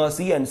sigma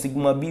C and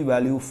sigma B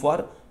value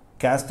for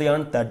caste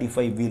iron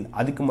 35 wheel.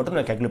 அதுக்கு மட்டும்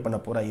நான் calculate பண்ண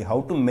போகிறேன். You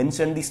have to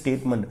mention the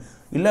statement.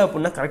 இல்லை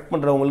அப்படின்னா கரெக்ட்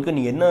பண்ணுறவங்களுக்கு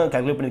நீ என்ன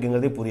கால்குலேட்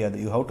பண்ணியிருக்கீங்கிறதே புரியாது.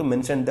 You have to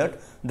mention that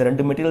இந்த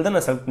ரெண்டு மெட்டீரியல் தான்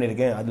நான் செலக்ட்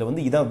பண்ணியிருக்கேன், அதில்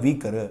வந்து இதான்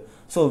வீக்கரு.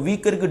 ஸோ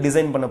வீக்கருக்கு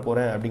டிசைன் பண்ண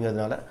போகிறேன்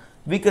அப்படிங்கிறதுனால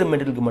வீக்கர்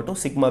மெட்டீரியலுக்கு மட்டும்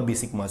sigma B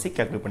sigma C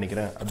calculate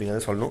பண்ணிக்கிறேன்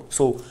அப்படிங்கிறத சொல்லணும்.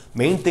 ஸோ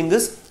மெயின் திங்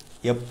இஸ்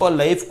எப்போ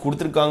லைஃப்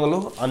கொடுத்துருக்காங்களோ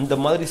அந்த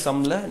மாதிரி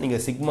சம்மில்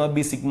நீங்கள் சிக்மா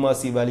B சிக்மா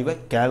C வேல்யூவை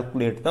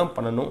கால்குலேட் தான்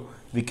பண்ணணும்.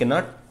 we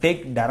cannot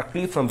take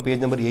directly from page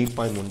number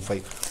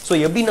 8.15. So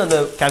எப்படி நான் அந்த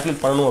கால்குலேட்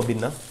பண்ணணும்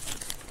அப்படின்னா,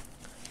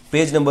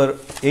 பேஜ் நம்பர்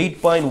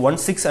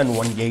 8.16 and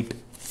 18.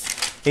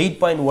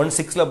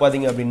 8.16ல்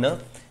பார்த்தீங்க அப்படின்னா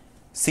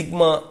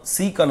சிக்மா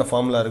C-க்கான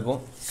ஃபார்முலா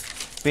இருக்கும்.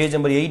 பேஜ்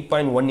நம்பர்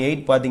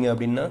 8.18 பார்த்தீங்க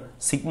அப்படின்னா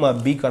சிக்மா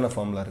B-க்கான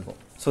ஃபார்முலா இருக்கும்.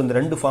 ஸோ இந்த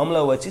ரெண்டு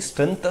ஃபார்முலா வச்சு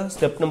ஸ்ட்ரென்த்தை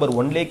ஸ்டெப் நம்பர்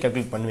 1லேயே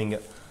கால்குலேட் பண்ணுவீங்க.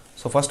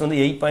 ஸோ ஃபஸ்ட் வந்து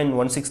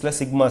 8.16ல்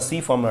சிக்மா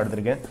C ஃபார்முலா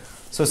எடுத்திருக்கேன்.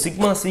 ஸோ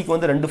சிக்மா C-க்கு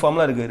வந்து ரெண்டு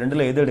ஃபார்முலா இருக்குது.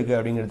 ரெண்டில் எது எடுக்கு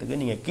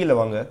அப்படிங்கிறதுக்கு நீங்கள் கீழே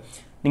வாங்க.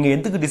 நீங்கள்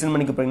எதுக்கு டிசைன்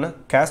பண்ணிக்க போகிறீங்கன்னா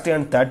கேஸ்ட்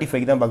அயர்ன்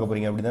 35 தான் பார்க்க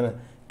போகிறீங்க அப்படி தானே.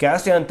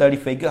 கேஸ்ட் அயர்ன்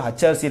 35க்கு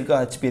HRC இருக்கா,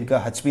 HP இருக்கா?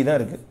 HP தான்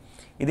இருக்குது.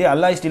 இதே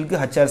அல்லாய் ஸ்டீலுக்கு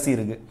HRC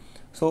இருக்குது.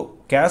 ஸோ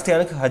கேஸ்ட்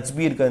அயர்னுக்கு HB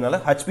இருக்கிறதுனால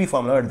HB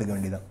ஃபார்முலா எடுத்துக்க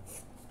வேண்டியதான்.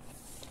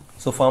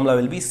 So formula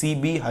will be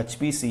CB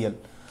HB CL.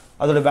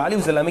 அதோட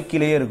வேல்யூஸ் எல்லாமே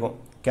கீழே இருக்கும்.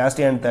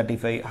 கேஸ்ட் அயர்ன்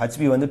 35,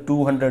 HB வந்து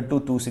 200 to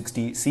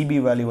 260,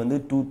 CB வேல்யூ வந்து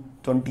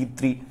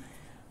 223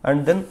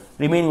 and then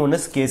remaining one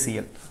is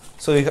KCl.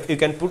 So you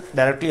can put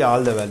directly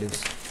all the values.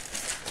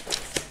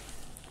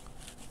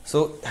 So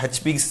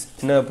HB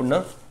என்ன அப்படின்னா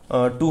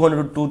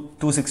 200 to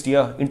 260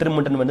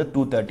 intermittent வந்து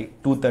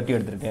 230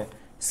 எடுத்திருக்கேன்.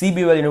 CB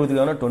வேல்யூ என்ன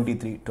கொடுத்துருக்காங்கன்னா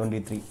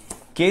 23.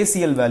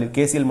 KCl வேல்யூ,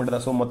 KCl மட்டும்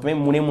தான். ஸோ மொத்தமே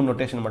 3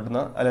 நோட்டேஷன்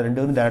மட்டும்தான். அதில்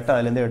ரெண்டு வந்து டேரெக்டாக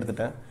அதுலேருந்தே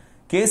எடுத்துட்டேன்.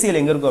 KCl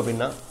எங்கே இருக்கும்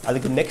அப்படின்னா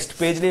அதுக்கு நெக்ஸ்ட்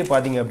பேஜ்லேயே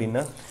பார்த்தீங்க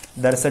அப்படின்னா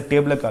there is a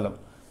table column.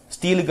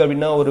 ஸ்டீலுக்கு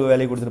அப்படின்னா ஒரு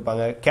வேல்யூ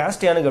கொடுத்துருப்பாங்க.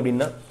 கேஸ்ட் அயர்னுக்கு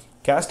அப்படின்னா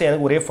கேஸ்ட்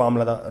அயர்னுக்கு ஒரே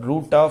ஃபார்முலா தான்,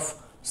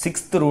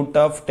 √6th root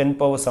of 10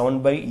 power 7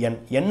 by n.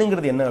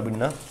 என்னங்கிறது என்ன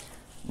அப்படின்னா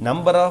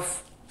நம்பர் ஆஃப்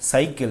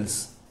சைக்கிள்ஸ்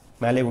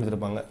மேலே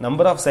கொடுத்துருப்பாங்க.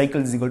 Number of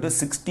cycles is equal to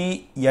 60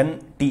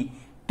 nt.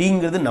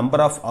 Tங்கிறது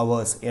number of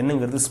hours,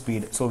 என்னங்கிறது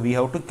speed. So we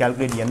have to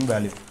calculate n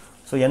value.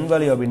 So n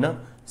value அப்படின்னா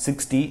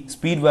 60,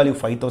 speed value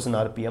 5000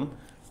 rpm,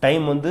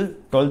 time வந்து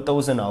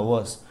 12000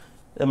 hours.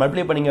 இதை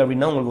multiply பண்ணிங்க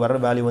அப்படின்னா உங்களுக்கு வர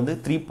வேல்யூ வந்து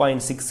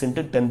 3.6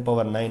 × 10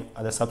 power 9.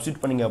 அதை சப்ஸ்டியூட்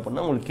பண்ணிங்க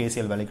அப்படின்னா உங்களுக்கு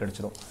KCl வேல்யூ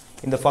கிடச்சிடும்.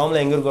 இந்த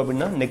ஃபார்முலா எங்கே இருக்கும்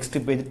அப்படின்னா நெக்ஸ்ட்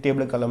பேஜ்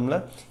டேபிள் காலமில்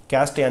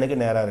கேஸ்ட் அயர்னுக்கு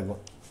நேராக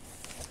இருக்கும்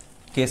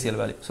KCl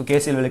value. So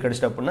KCl value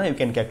கிடச்சிட்டு அப்படின்னா you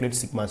can calculate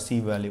sigma C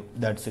value.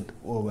 That's it,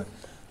 over.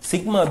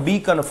 Sigma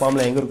B-க்கான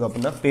formula எங்கே இருக்கும்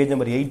அப்படின்னா page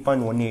number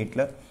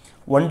 8.18ல்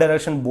one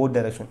direction both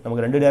direction.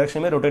 நமக்கு ரெண்டு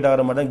டைரக்ஷனுமே ரொட்டேட்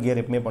ஆகிற மாதிரி தான் கியர்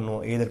எப்பவுமே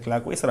பண்ணுவோம், எதர்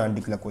clock wise are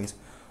anti clock wise.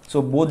 So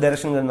both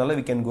டைரக்ஷனுங்கிறதுனால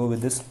we can go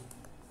with this.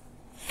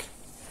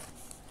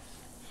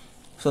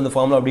 So இந்த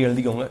ஃபார்முலா அப்படியே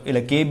எழுதிக்கோங்க.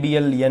 இல்லை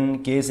KBL N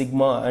K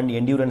sigma and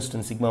endurance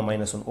strength sigma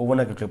 -1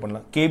 ஒவ்வொன்றா கால்குலேட்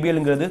பண்ணலாம்.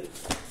 KBLங்கிறது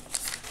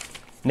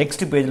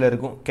நெக்ஸ்ட் பேஜில்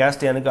இருக்கும்.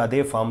 கேஸ்ட் அயனுக்கு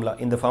அதே ஃபார்முலா,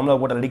 இந்த ஃபார்முலா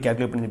போட்டு ஆல்ரெடி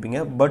கால்குலேட்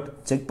பண்ணியிருப்பீங்க. பட்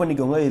செக்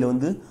பண்ணிக்கோங்க, இதில்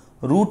வந்து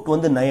ரூட்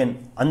வந்து 9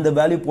 அந்த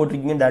வேல்யூ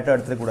போட்டிருக்கீங்க, டேட்டா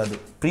எடுத்துக்கூடாது.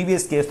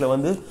 ப்ரீவியஸ் கேஸில்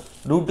வந்து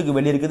ரூட்டுக்கு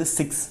வெளியே இருக்குது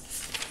 6,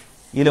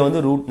 இதில் வந்து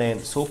 √9.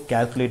 ஸோ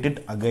calculate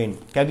அகைன்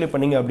கால்குலேட்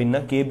பண்ணிங்க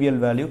அப்படின்னா KBL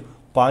வேல்யூ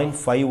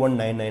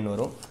 0.5199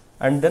 வரும்.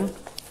 அண்ட் தென்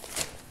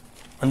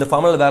அந்த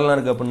ஃபார்முலா வேலைலாம்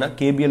இருக்குது அப்படின்னா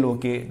KBL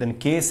ஓகே, தென்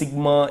K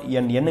சிக்மா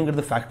N,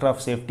 என்னங்கிறது factor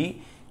of safety,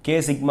 K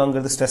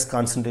சிக்மாங்கிறது stress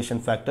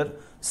concentration factor,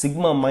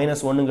 sigma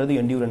 -1ங்கிறது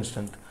endurance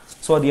strength.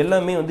 So அது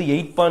எல்லாமே வந்து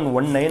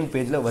 8.19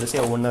 பேஜில்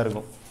வரிசையாக ஒன்றா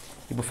இருக்கும்.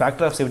 இப்போ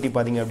ஃபேக்டர் ஆஃப் சேஃப்டி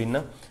பார்த்தீங்க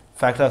அப்படின்னா,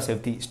 ஃபேக்டர் ஆஃப்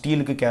சேஃப்டி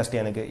ஸ்டீலுக்கு கேஸ்ட்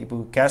அயனுக்கு, இப்போ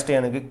caste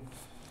அயனுக்கு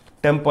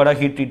டெம்பரா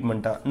heat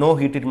ட்ரீட்மெண்ட்டா, no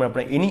heat treatment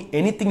அப்படின்னா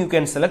anything you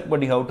can select,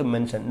 but you have to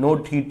mention no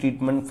heat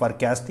treatment for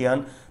cast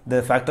iron,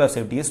 the factor of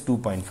safety is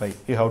 2.5.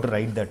 You have to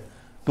right that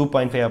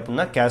 2.5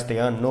 அப்படின்னா cast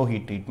iron no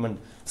heat treatment.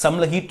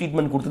 சம்மில் heat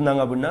treatment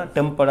கொடுத்துருந்தாங்க அப்படின்னா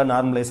டெம்பரா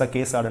நார்மலைஸாக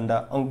case ஆடண்டா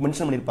அவங்க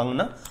mention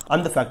பண்ணியிருப்பாங்கன்னா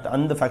அந்த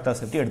factor of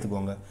safety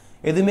எடுத்துக்கோங்க.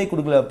 எதுவுமே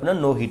கொடுக்கல அப்படின்னா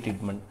நோ ஹீட்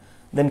ட்ரீட்மெண்ட்.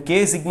 தென் K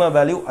சிக்மா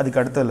வேல்யூ அதுக்கு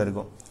அடுத்ததில்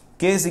இருக்கும்.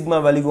 K சிக்மா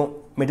வேல்யூவும்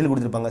மெட்டீரியல்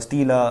கொடுத்துருப்பாங்க,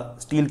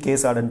 steel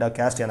case ஆடண்டா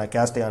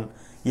cast iron.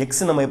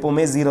 X நம்ம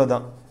எப்போவுமே 0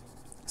 தான்.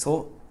 So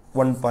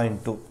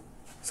 1.2.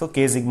 So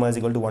K sigma is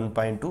equal to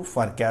 1.2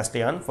 for cast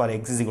iron, for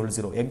X is equal to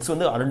 0. X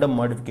வந்து addendum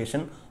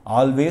modification,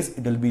 always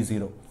it will be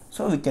 0.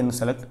 So we can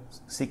select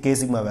K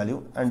sigma value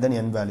and then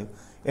N value.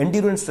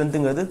 Endurance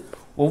strengthங்கிறது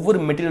ஒவ்வொரு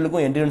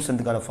மெட்டீரியலுக்கும் endurance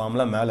strengthக்கான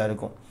formula மேலே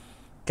இருக்கும்.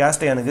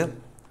 cast ironக்கு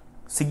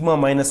sigma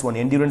 -1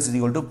 endurance is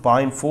equal to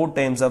 0.4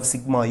 times of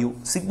sigma U.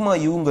 sigma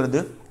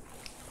Uங்கிறது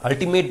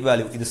ultimate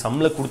value, இது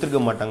சம்மில்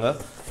கொடுத்துருக்க மாட்டாங்க.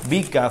 Be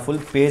careful,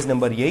 page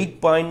number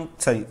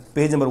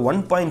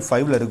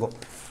 1.5ல இருக்கும்.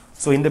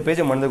 So இந்த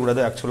பேஜை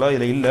மறந்துடக்கூடாது. ஆக்சுவலாக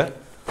இதில் இல்லை,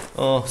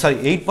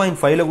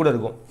 8.5ல கூட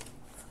இருக்கும்.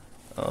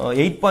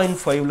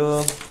 8.5ல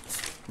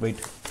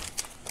வெயிட்,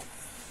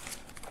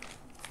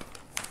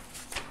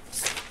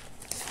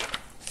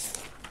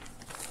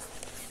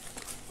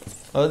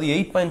 அதாவது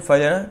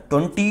 8.5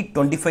 20,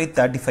 25,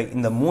 35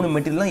 இந்த 3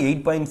 மெட்டீரியல்லாம்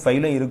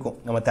 8.5ல இருக்கும்.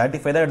 நம்ம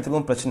 35 தான்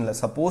எடுத்துக்கோம், பிரச்சனை இல்லை.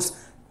 சப்போஸ்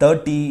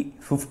 30,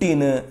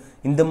 15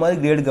 இந்த மாதிரி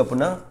கிரேடுக்கு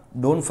அப்படின்னா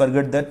don't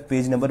forget that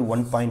page number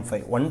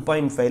 1.5.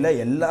 1.5ல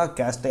எல்லா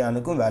கேஸ்ட்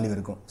அயனுக்கும் வேல்யூ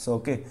இருக்கும். ஸோ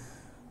ஓகே,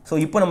 ஸோ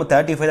இப்போ நம்ம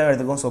 35 தான்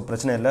எடுத்துக்கோம். ஸோ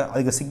பிரச்சனை இல்லை.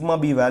 அதுக்கு சிக்மா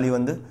பி வேல்யூ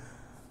வந்து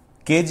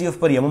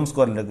kgf/mm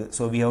ஸ்கொயர் இருக்குது.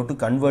 So we have to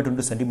convert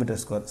into centimetre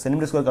square.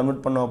 Centimetre square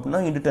convert பண்ணோம்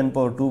அப்படின்னா இன்ட்டு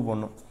 10^2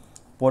 போடணும்.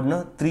 போட்டுனா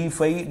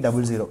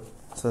 3500.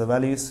 ஸோ த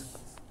வேல்யூ இஸ்,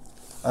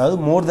 அதாவது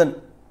மோர் தென்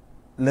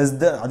லெஸ்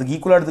தென், அதுக்கு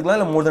ஈக்குவலாக எடுத்துக்கலாம்,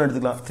 இல்லை மோர் தென்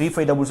எடுத்துக்கலாம்.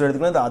 3500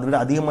 எடுத்துக்கலாம், அதை விட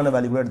அதிகமான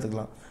வேல்யூ கூட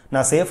எடுத்துக்கலாம்.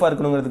 நான் சேஃபாக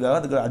இருக்கணுங்கிறதுக்காக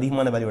அதுக்கு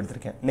அதிகமான வேல்யூ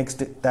எடுத்திருக்கேன்.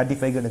 நெக்ஸ்ட்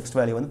 35க்கு நெக்ஸ்ட்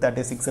வேல்யூ வந்து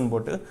 36ன்னு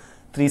போட்டு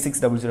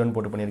 3600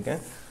 போட்டு பண்ணியிருக்கேன்.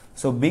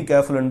 So be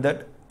careful in that.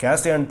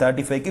 Cast iron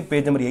 35க்கு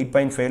page number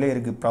 8.5ல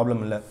இருக்குது,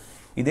 ப்ராப்ளம் இல்லை.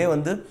 இதே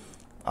வந்து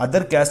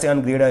அதர் கேஸ்ட்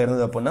அயன் கிரேடாக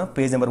இருந்தது அப்படின்னா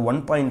பேஜ் நம்பர்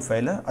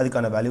 1.5ல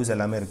அதுக்கான வேல்யூஸ்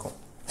எல்லாமே இருக்கும்.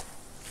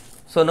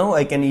 So now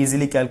I can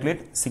easily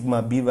calculate sigma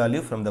B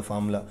value from the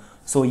formula.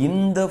 So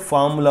இந்த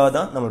ஃபார்முலா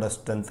தான் நம்மளோட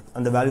ஸ்ட்ரென்த்,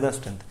 அந்த வேல்யூ தான்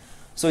ஸ்ட்ரென்த்.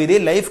 ஸோ இதே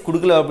லைஃப்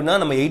கொடுக்கல அப்படின்னா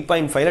நம்ம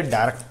 8.5ல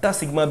டேரெக்டாக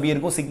சிக்மா பி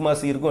இருக்கும், சிக்மா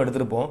சி இருக்கும்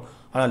எடுத்துருப்போம்.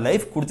 ஆனால்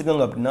லைஃப்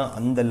கொடுத்துருக்காங்க அப்படின்னா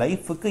அந்த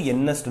லைஃபுக்கு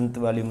என்ன ஸ்ட்ரென்த்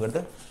வேல்யூங்கிறத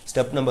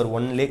ஸ்டெப் நம்பர்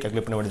 1லே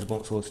கால்குலேட் பண்ண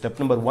வேண்டியிருக்கும். So step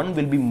number 1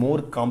 will be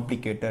more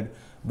complicated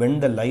when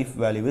the life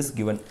value is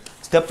given.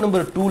 Step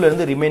number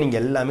 2லேருந்து remaining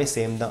எல்லாமே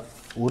சேம் தான்,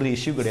 ஒரு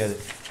இஷ்யூ கிடையாது.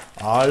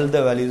 All the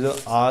values,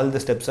 all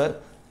the steps R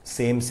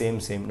same,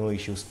 no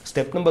issues.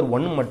 Step number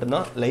 1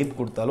 மட்டும்தான் life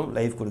கொடுத்தாலும்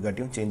life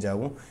கொடுக்காட்டியும் change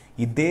ஆகும்.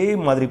 இதே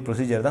மாதிரி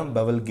procedure தான்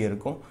பெவல் கியர்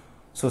இருக்கும்.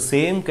 So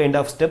same kind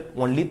of step,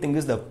 only thing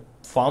is the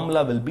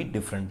formula will be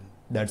different.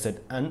 That's it.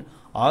 And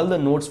all the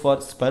notes for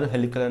Spur,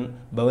 Helical and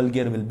bevel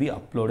gear will be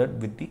uploaded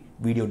with the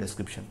video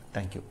description.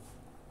 Thank you.